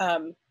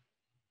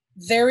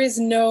 There is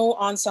no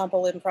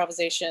ensemble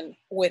improvisation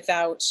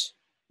without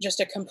just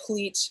a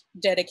complete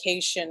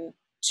dedication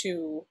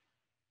to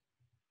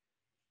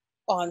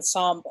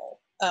ensemble,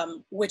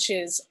 which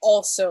is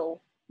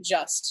also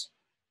just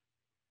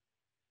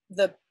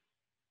the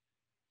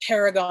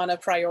paragon of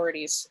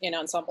priorities in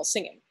ensemble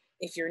singing.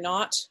 If you're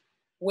not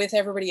with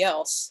everybody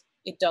else,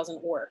 it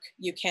doesn't work.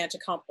 You can't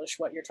accomplish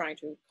what you're trying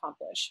to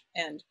accomplish.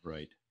 And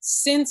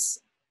since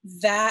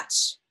that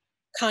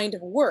kind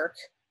of work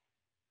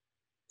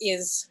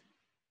is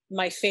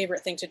my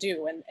favorite thing to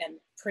do, and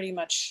pretty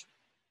much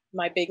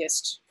my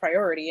biggest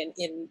priority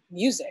in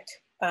music,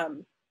 I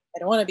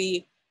don't want to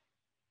be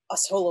a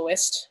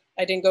soloist.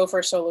 I didn't go for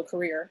a solo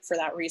career for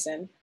that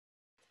reason.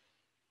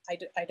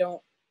 I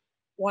don't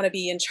want to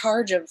be in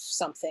charge of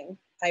something.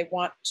 I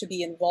want to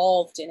be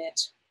involved in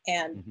it.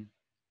 And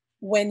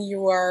when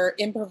you are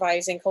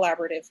improvising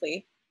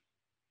collaboratively,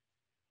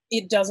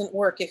 it doesn't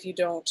work if you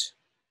don't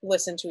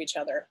listen to each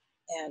other.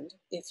 And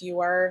if you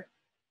are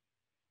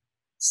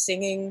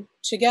singing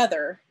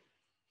together,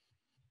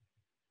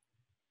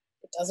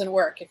 it doesn't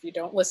work if you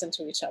don't listen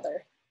to each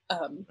other.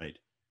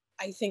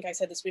 I think I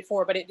said this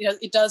before, but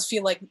it does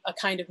feel like a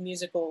kind of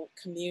musical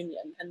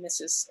communion. And this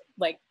is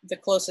like the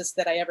closest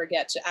that I ever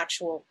get to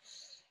actual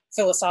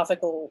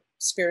philosophical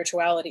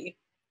spirituality.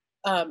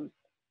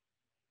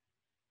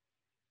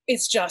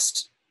 It's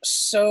just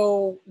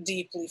so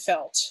deeply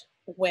felt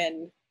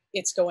when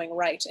it's going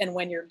right, and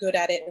when you're good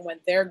at it, and when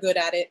they're good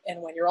at it,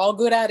 and when you're all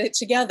good at it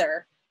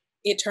together,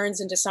 it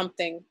turns into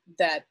something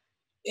that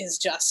is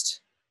just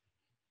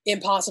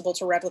impossible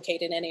to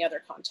replicate in any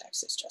other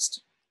context. It's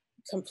just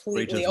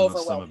completely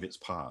overwhelming. The sum of its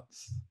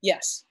parts.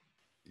 Yes.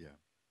 Yeah.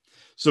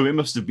 So it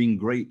must have been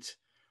great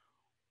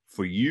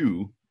for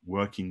you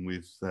working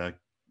with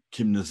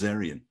Kim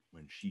Nazarian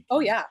when she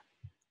work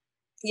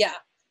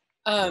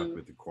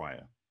with the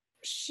choir.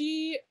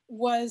 she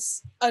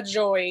was a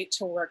joy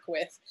to work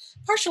with,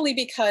 partially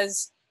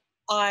because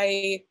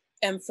I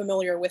am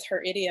familiar with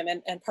her idiom,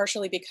 and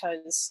partially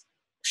because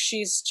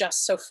she's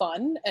just so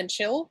fun and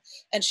chill,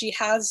 and she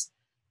has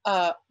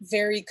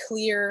very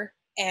clear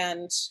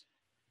and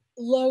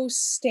low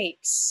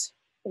stakes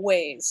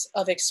ways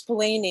of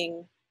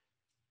explaining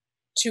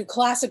to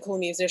classical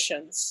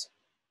musicians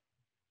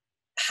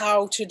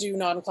how to do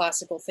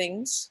non-classical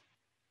things.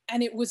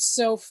 And it was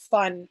so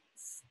fun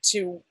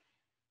to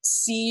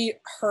see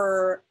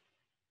her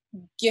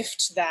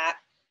gift that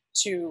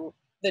to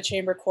the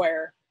chamber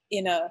choir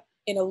in a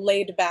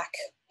laid back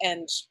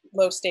and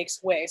low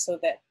stakes way, so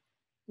that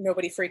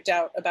nobody freaked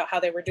out about how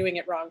they were doing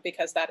it wrong,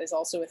 because that is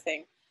also a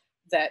thing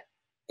that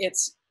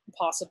it's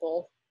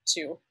possible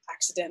to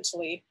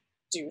accidentally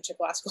do to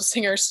classical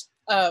singers.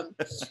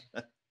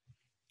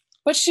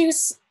 But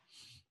she's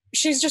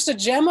just a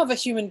gem of a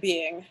human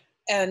being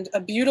and a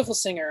beautiful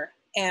singer.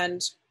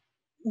 And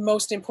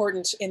most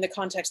important in the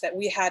context that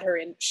we had her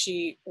in,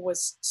 she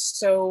was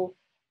so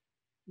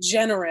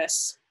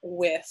generous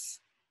with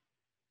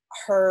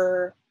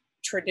her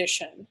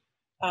tradition.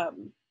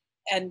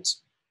 And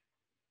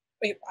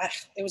it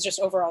was just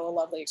overall a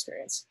lovely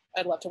experience.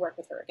 I'd love to work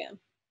with her again.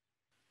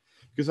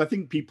 Because I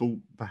think people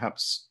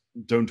perhaps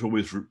don't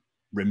always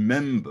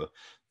remember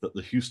that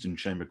the Houston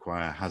Chamber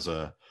Choir has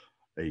a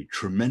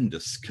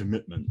tremendous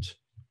commitment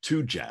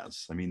to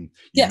jazz. I mean,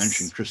 you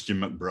mentioned Christian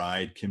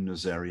McBride, Kim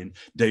Nazarian,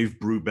 Dave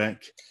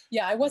Brubeck.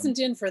 Yeah, I wasn't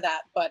in for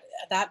that, but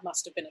that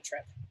must have been a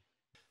trip.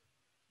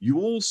 You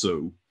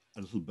also,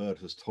 a little bird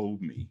has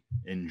told me,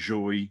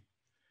 enjoy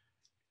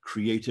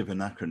creative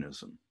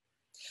anachronism.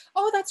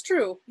 Oh, that's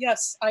true.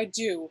 Yes, I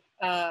do.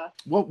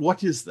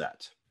 What is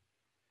that?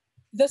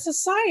 The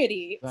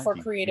Society for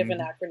Creative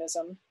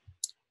Anachronism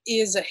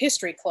is a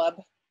history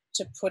club,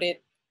 to put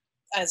it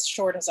as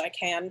short as I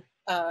can.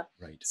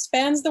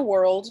 Spans the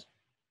world,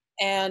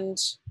 and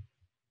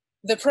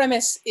the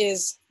premise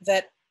is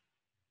that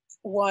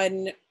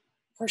one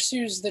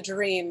pursues the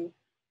dream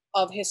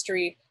of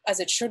history as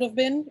it should have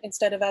been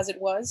instead of as it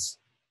was.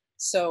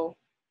 So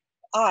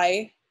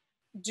I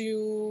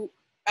do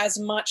as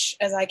much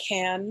as I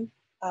can,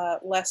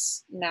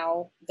 less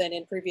now than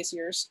in previous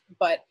years,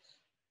 but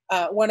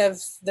one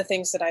of the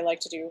things that I like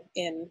to do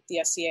in the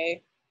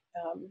SCA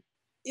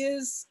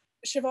is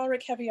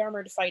chivalric heavy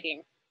armored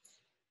fighting,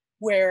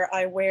 where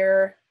I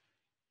wear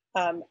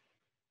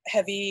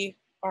heavy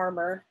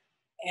armor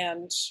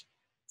and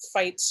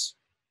fight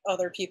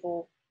other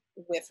people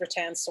with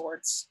rattan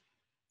swords.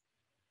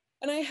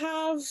 And I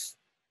have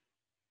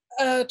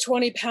a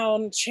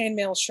 20-pound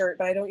chainmail shirt,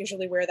 but I don't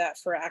usually wear that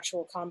for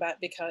actual combat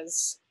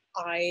because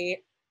I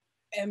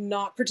am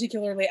not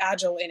particularly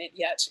agile in it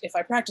yet. If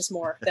I practice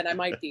more, then I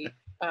might be.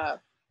 But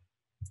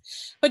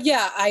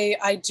yeah,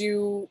 I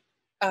do.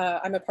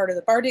 I'm a part of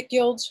the Bardic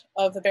Guild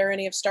of the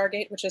Barony of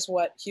Stargate, which is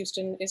what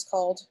Houston is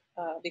called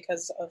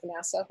because of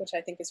NASA, which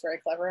I think is very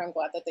clever. I'm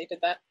glad that they did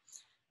that.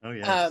 Oh,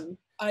 yes.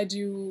 I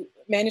do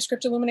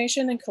manuscript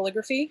illumination and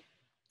calligraphy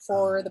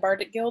for the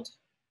Bardic Guild.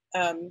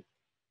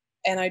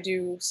 And I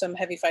do some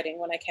heavy fighting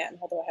when I can,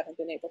 although I haven't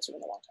been able to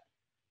in a long time.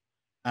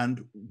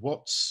 And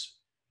what's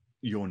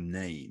your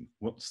name?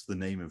 What's the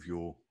name of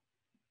your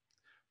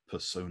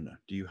persona?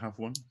 Do you have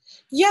one?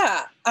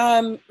 Yeah,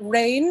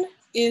 Rain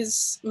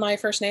is my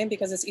first name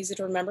because it's easy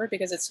to remember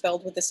because it's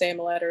spelled with the same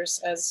letters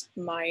as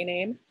my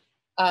name.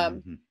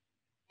 And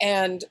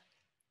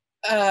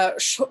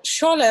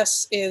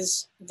Scholes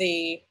is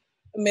the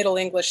Middle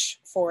English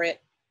for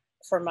it,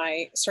 for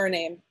my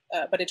surname,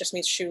 but it just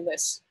means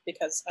shoeless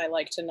because I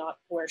like to not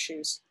wear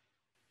shoes.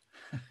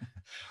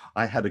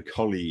 I had a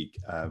colleague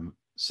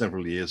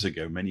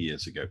many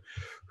years ago,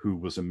 who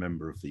was a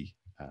member of the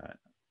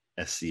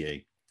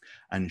SCA,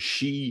 and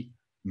she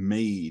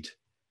made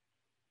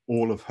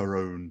all of her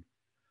own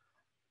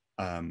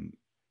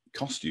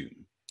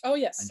costume. Oh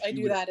yes, I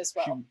do that as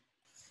well.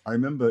 I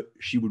remember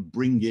she would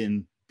bring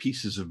in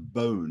pieces of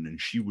bone, and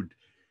she would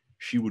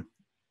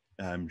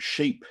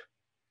shape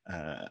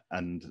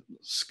and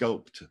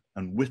sculpt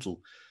and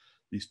whittle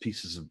these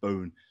pieces of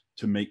bone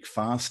to make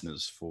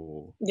fasteners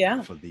for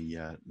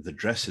the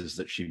dresses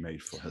that she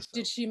made for herself.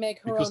 Did she make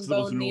her own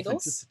bone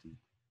needles?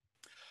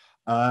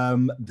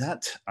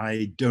 That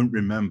I don't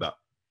remember.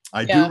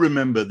 I do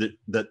remember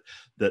that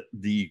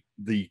the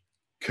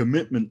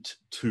commitment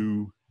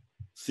to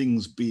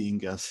things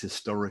being as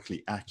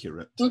historically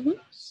accurate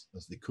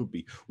as they could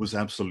be was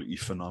absolutely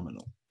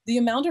phenomenal. The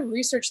amount of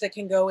research that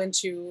can go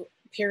into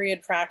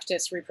period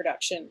practice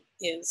reproduction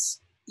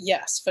is,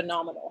 yes,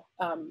 phenomenal.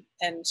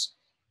 And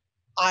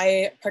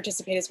I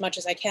participate as much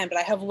as I can, but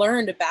I have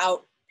learned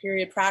about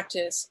period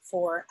practice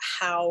for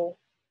how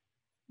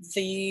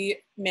the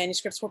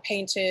manuscripts were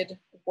painted,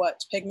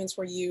 what pigments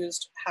were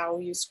used, how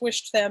you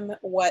squished them,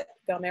 what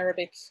gum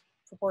arabic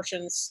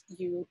proportions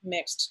you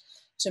mixed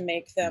to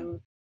make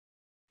them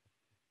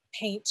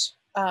paint.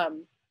 I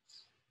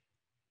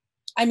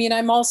mean,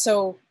 I'm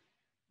also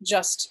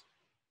just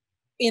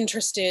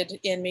interested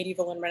in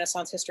medieval and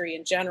Renaissance history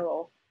in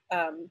general.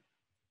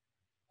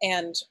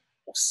 And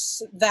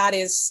that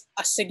is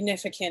a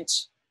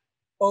significant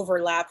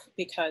overlap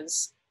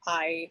because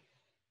I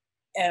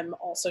am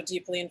also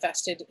deeply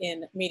invested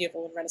in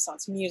medieval and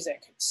Renaissance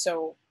music.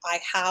 So I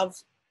have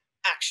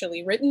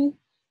actually written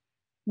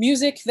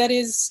music that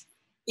is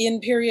in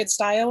period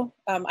style.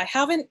 I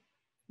haven't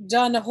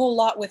done a whole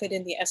lot with it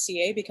in the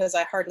SCA because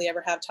I hardly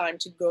ever have time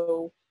to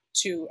go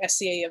to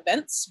SCA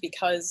events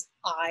because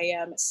I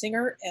am a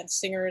singer and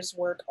singers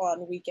work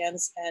on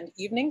weekends and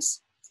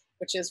evenings,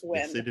 which is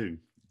when yes, they do.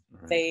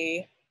 Right.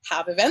 They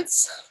have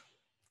events.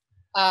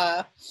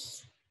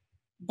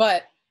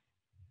 But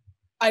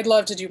I'd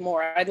love to do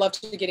more. I'd love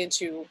to get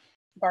into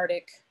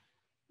Bardic,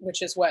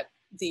 which is what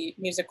the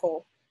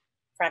musical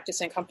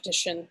practice and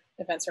competition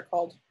events are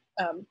called.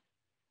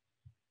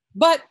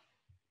 But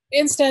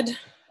instead,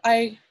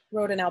 I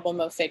wrote an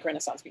album of fake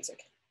Renaissance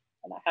music,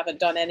 and I haven't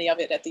done any of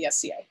it at the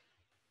SCA.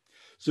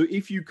 So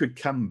if you could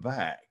come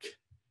back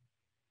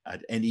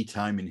at any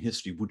time in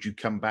history, would you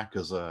come back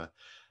as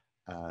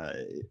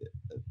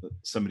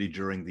somebody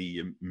during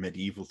the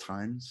medieval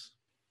times?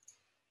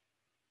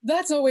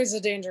 That's always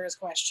a dangerous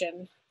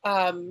question.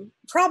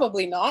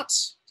 Probably not,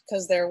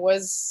 because there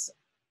was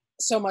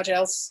so much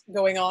else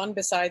going on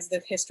besides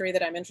the history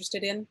that I'm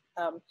interested in.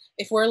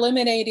 If we're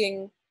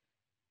eliminating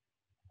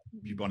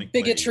bubonic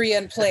bigotry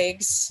plague and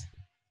plagues,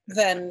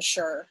 then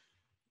sure.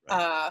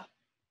 Right.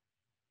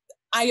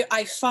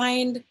 I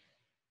find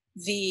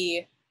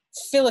the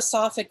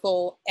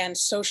philosophical and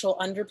social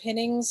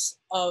underpinnings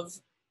of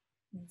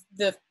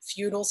the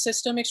feudal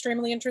system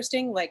extremely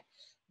interesting. Like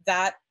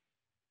that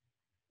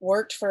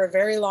worked for a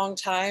very long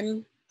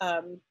time,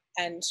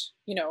 and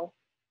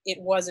it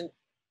wasn't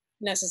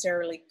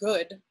necessarily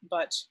good,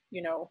 but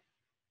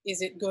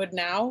is it good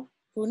now?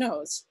 Who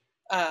knows?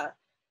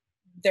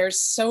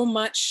 There's so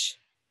much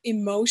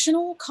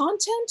emotional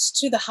content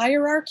to the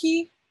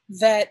hierarchy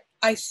that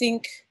I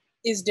think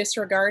is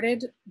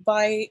disregarded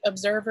by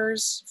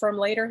observers from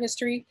later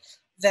history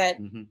that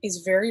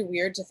is very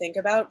weird to think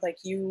about. Like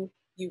you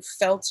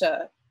felt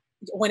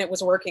when it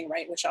was working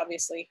right, which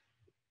obviously,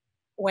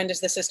 when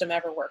does the system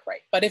ever work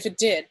right? But if it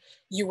did,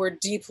 you were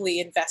deeply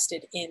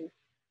invested in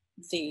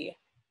the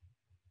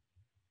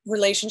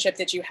relationship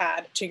that you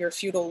had to your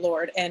feudal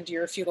lord and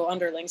your feudal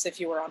underlings if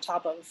you were on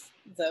top of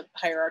the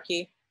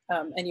hierarchy,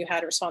 and you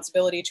had a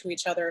responsibility to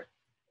each other.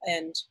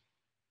 And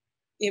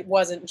it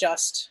wasn't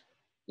just,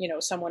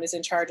 someone is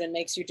in charge and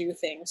makes you do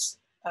things.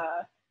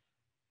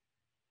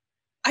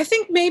 I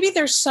think maybe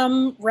there's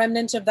some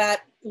remnant of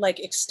that, like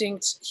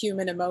extinct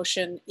human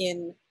emotion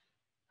in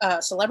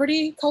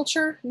celebrity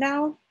culture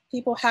now.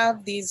 People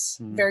have these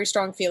very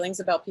strong feelings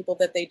about people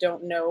that they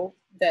don't know,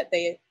 that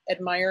they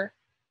admire.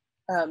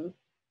 And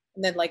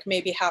then like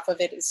maybe half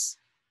of it is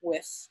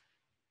with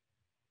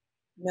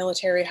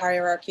military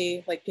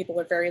hierarchy. Like people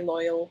are very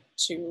loyal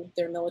to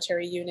their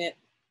military unit.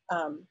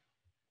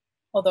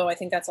 Although I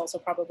think that's also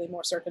probably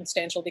more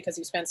circumstantial because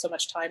you spend so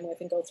much time with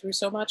and go through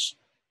so much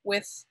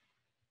with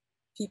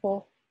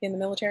people in the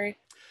military.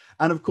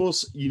 And of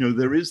course,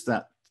 there is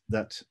that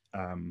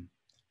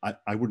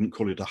I wouldn't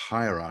call it a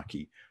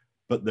hierarchy,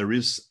 but there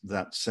is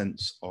that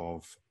sense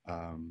of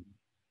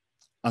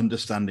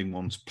understanding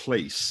one's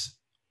place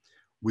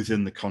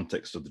within the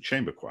context of the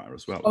chamber choir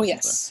as well. Oh,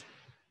 yes. There?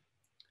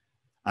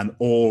 And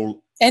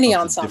all any of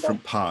ensemble, the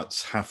different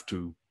parts have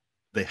to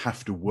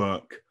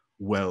work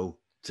well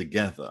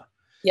together.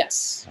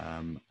 Yes.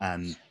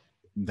 And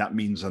that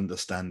means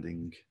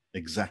understanding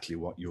exactly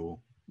what your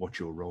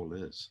role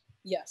is.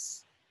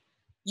 Yes.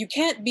 You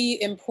can't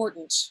be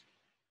important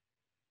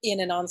in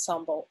an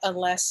ensemble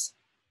unless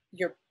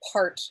your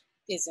part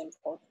is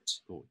important.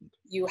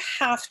 You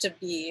have to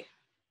be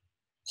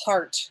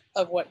part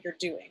of what you're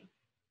doing.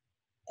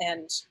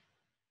 And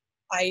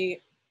I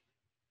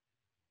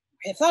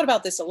have thought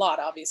about this a lot,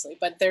 obviously,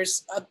 but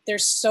there's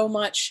so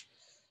much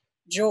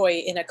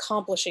joy in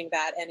accomplishing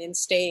that and in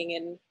staying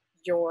in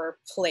your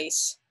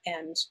place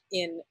and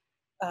in,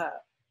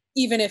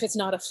 even if it's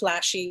not a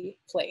flashy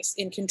place,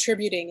 in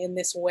contributing in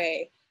this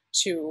way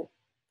to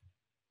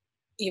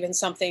even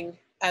something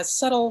as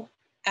subtle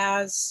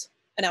as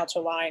an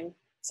alto line.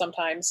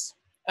 Sometimes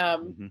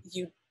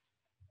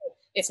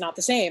it's not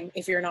the same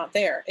if you're not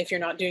there, if you're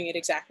not doing it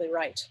exactly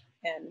right.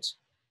 And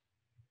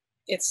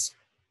it's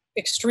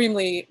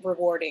extremely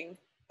rewarding,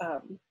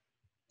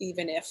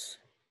 even if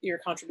your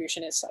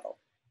contribution is subtle.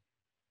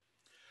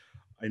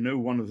 I know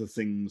one of the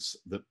things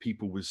that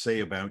people would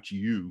say about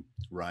you,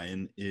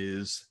 Ryan,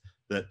 is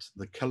that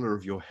the color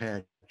of your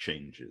hair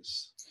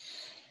changes.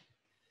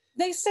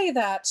 They say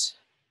that.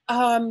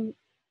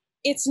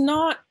 It's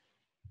not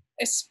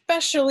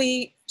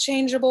especially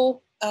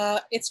changeable.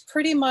 It's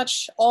pretty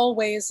much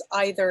always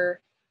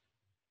either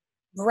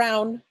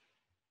brown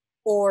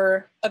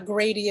or a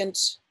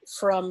gradient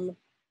from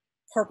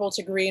purple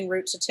to green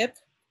root to tip.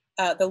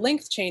 The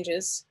length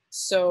changes,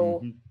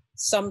 so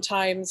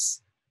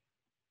sometimes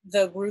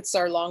the roots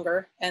are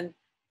longer and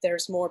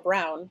there's more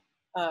brown,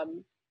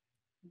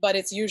 but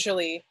it's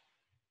usually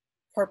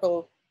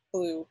purple,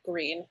 blue,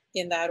 green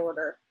in that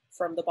order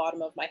from the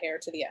bottom of my hair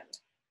to the end.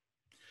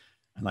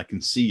 And I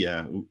can see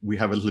we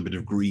have a little bit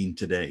of green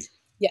today.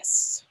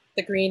 Yes,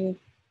 the green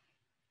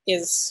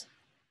is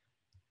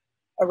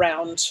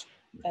around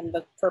and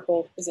the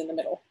purple is in the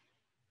middle.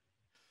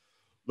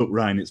 Look,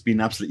 Ryan, it's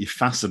been absolutely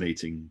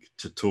fascinating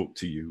to talk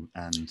to you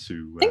and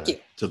Thank you.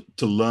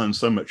 to learn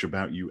so much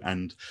about you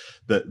and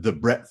the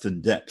breadth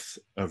and depth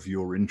of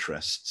your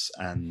interests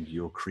and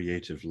your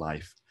creative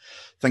life.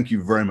 Thank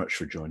you very much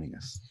for joining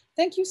us.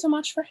 Thank you so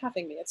much for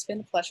having me. It's been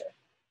a pleasure.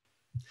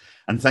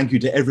 And thank you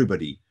to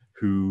everybody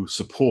who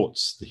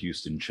supports the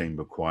Houston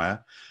Chamber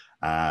Choir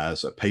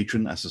as a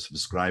patron, as a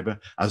subscriber,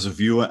 as a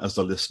viewer, as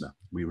a listener.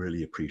 We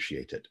really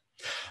appreciate it.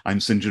 I'm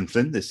St. John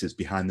Flynn. This is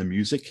Behind the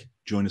Music.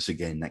 Join us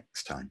again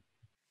next time.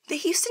 The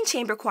Houston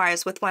Chamber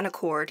Choirs with One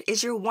Accord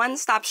is your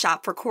one-stop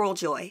shop for choral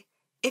joy.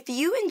 If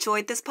you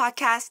enjoyed this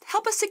podcast,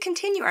 help us to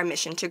continue our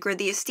mission to grow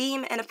the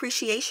esteem and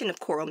appreciation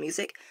of choral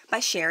music by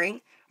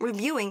sharing,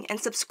 reviewing, and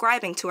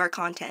subscribing to our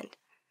content.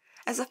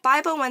 As a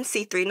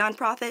 501c3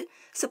 nonprofit,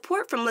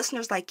 support from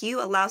listeners like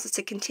you allows us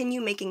to continue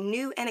making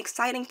new and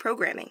exciting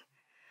programming.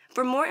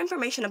 For more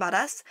information about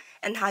us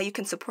and how you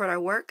can support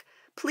our work,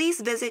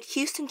 please visit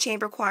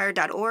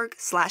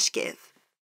HoustonChamberChoir.org/give.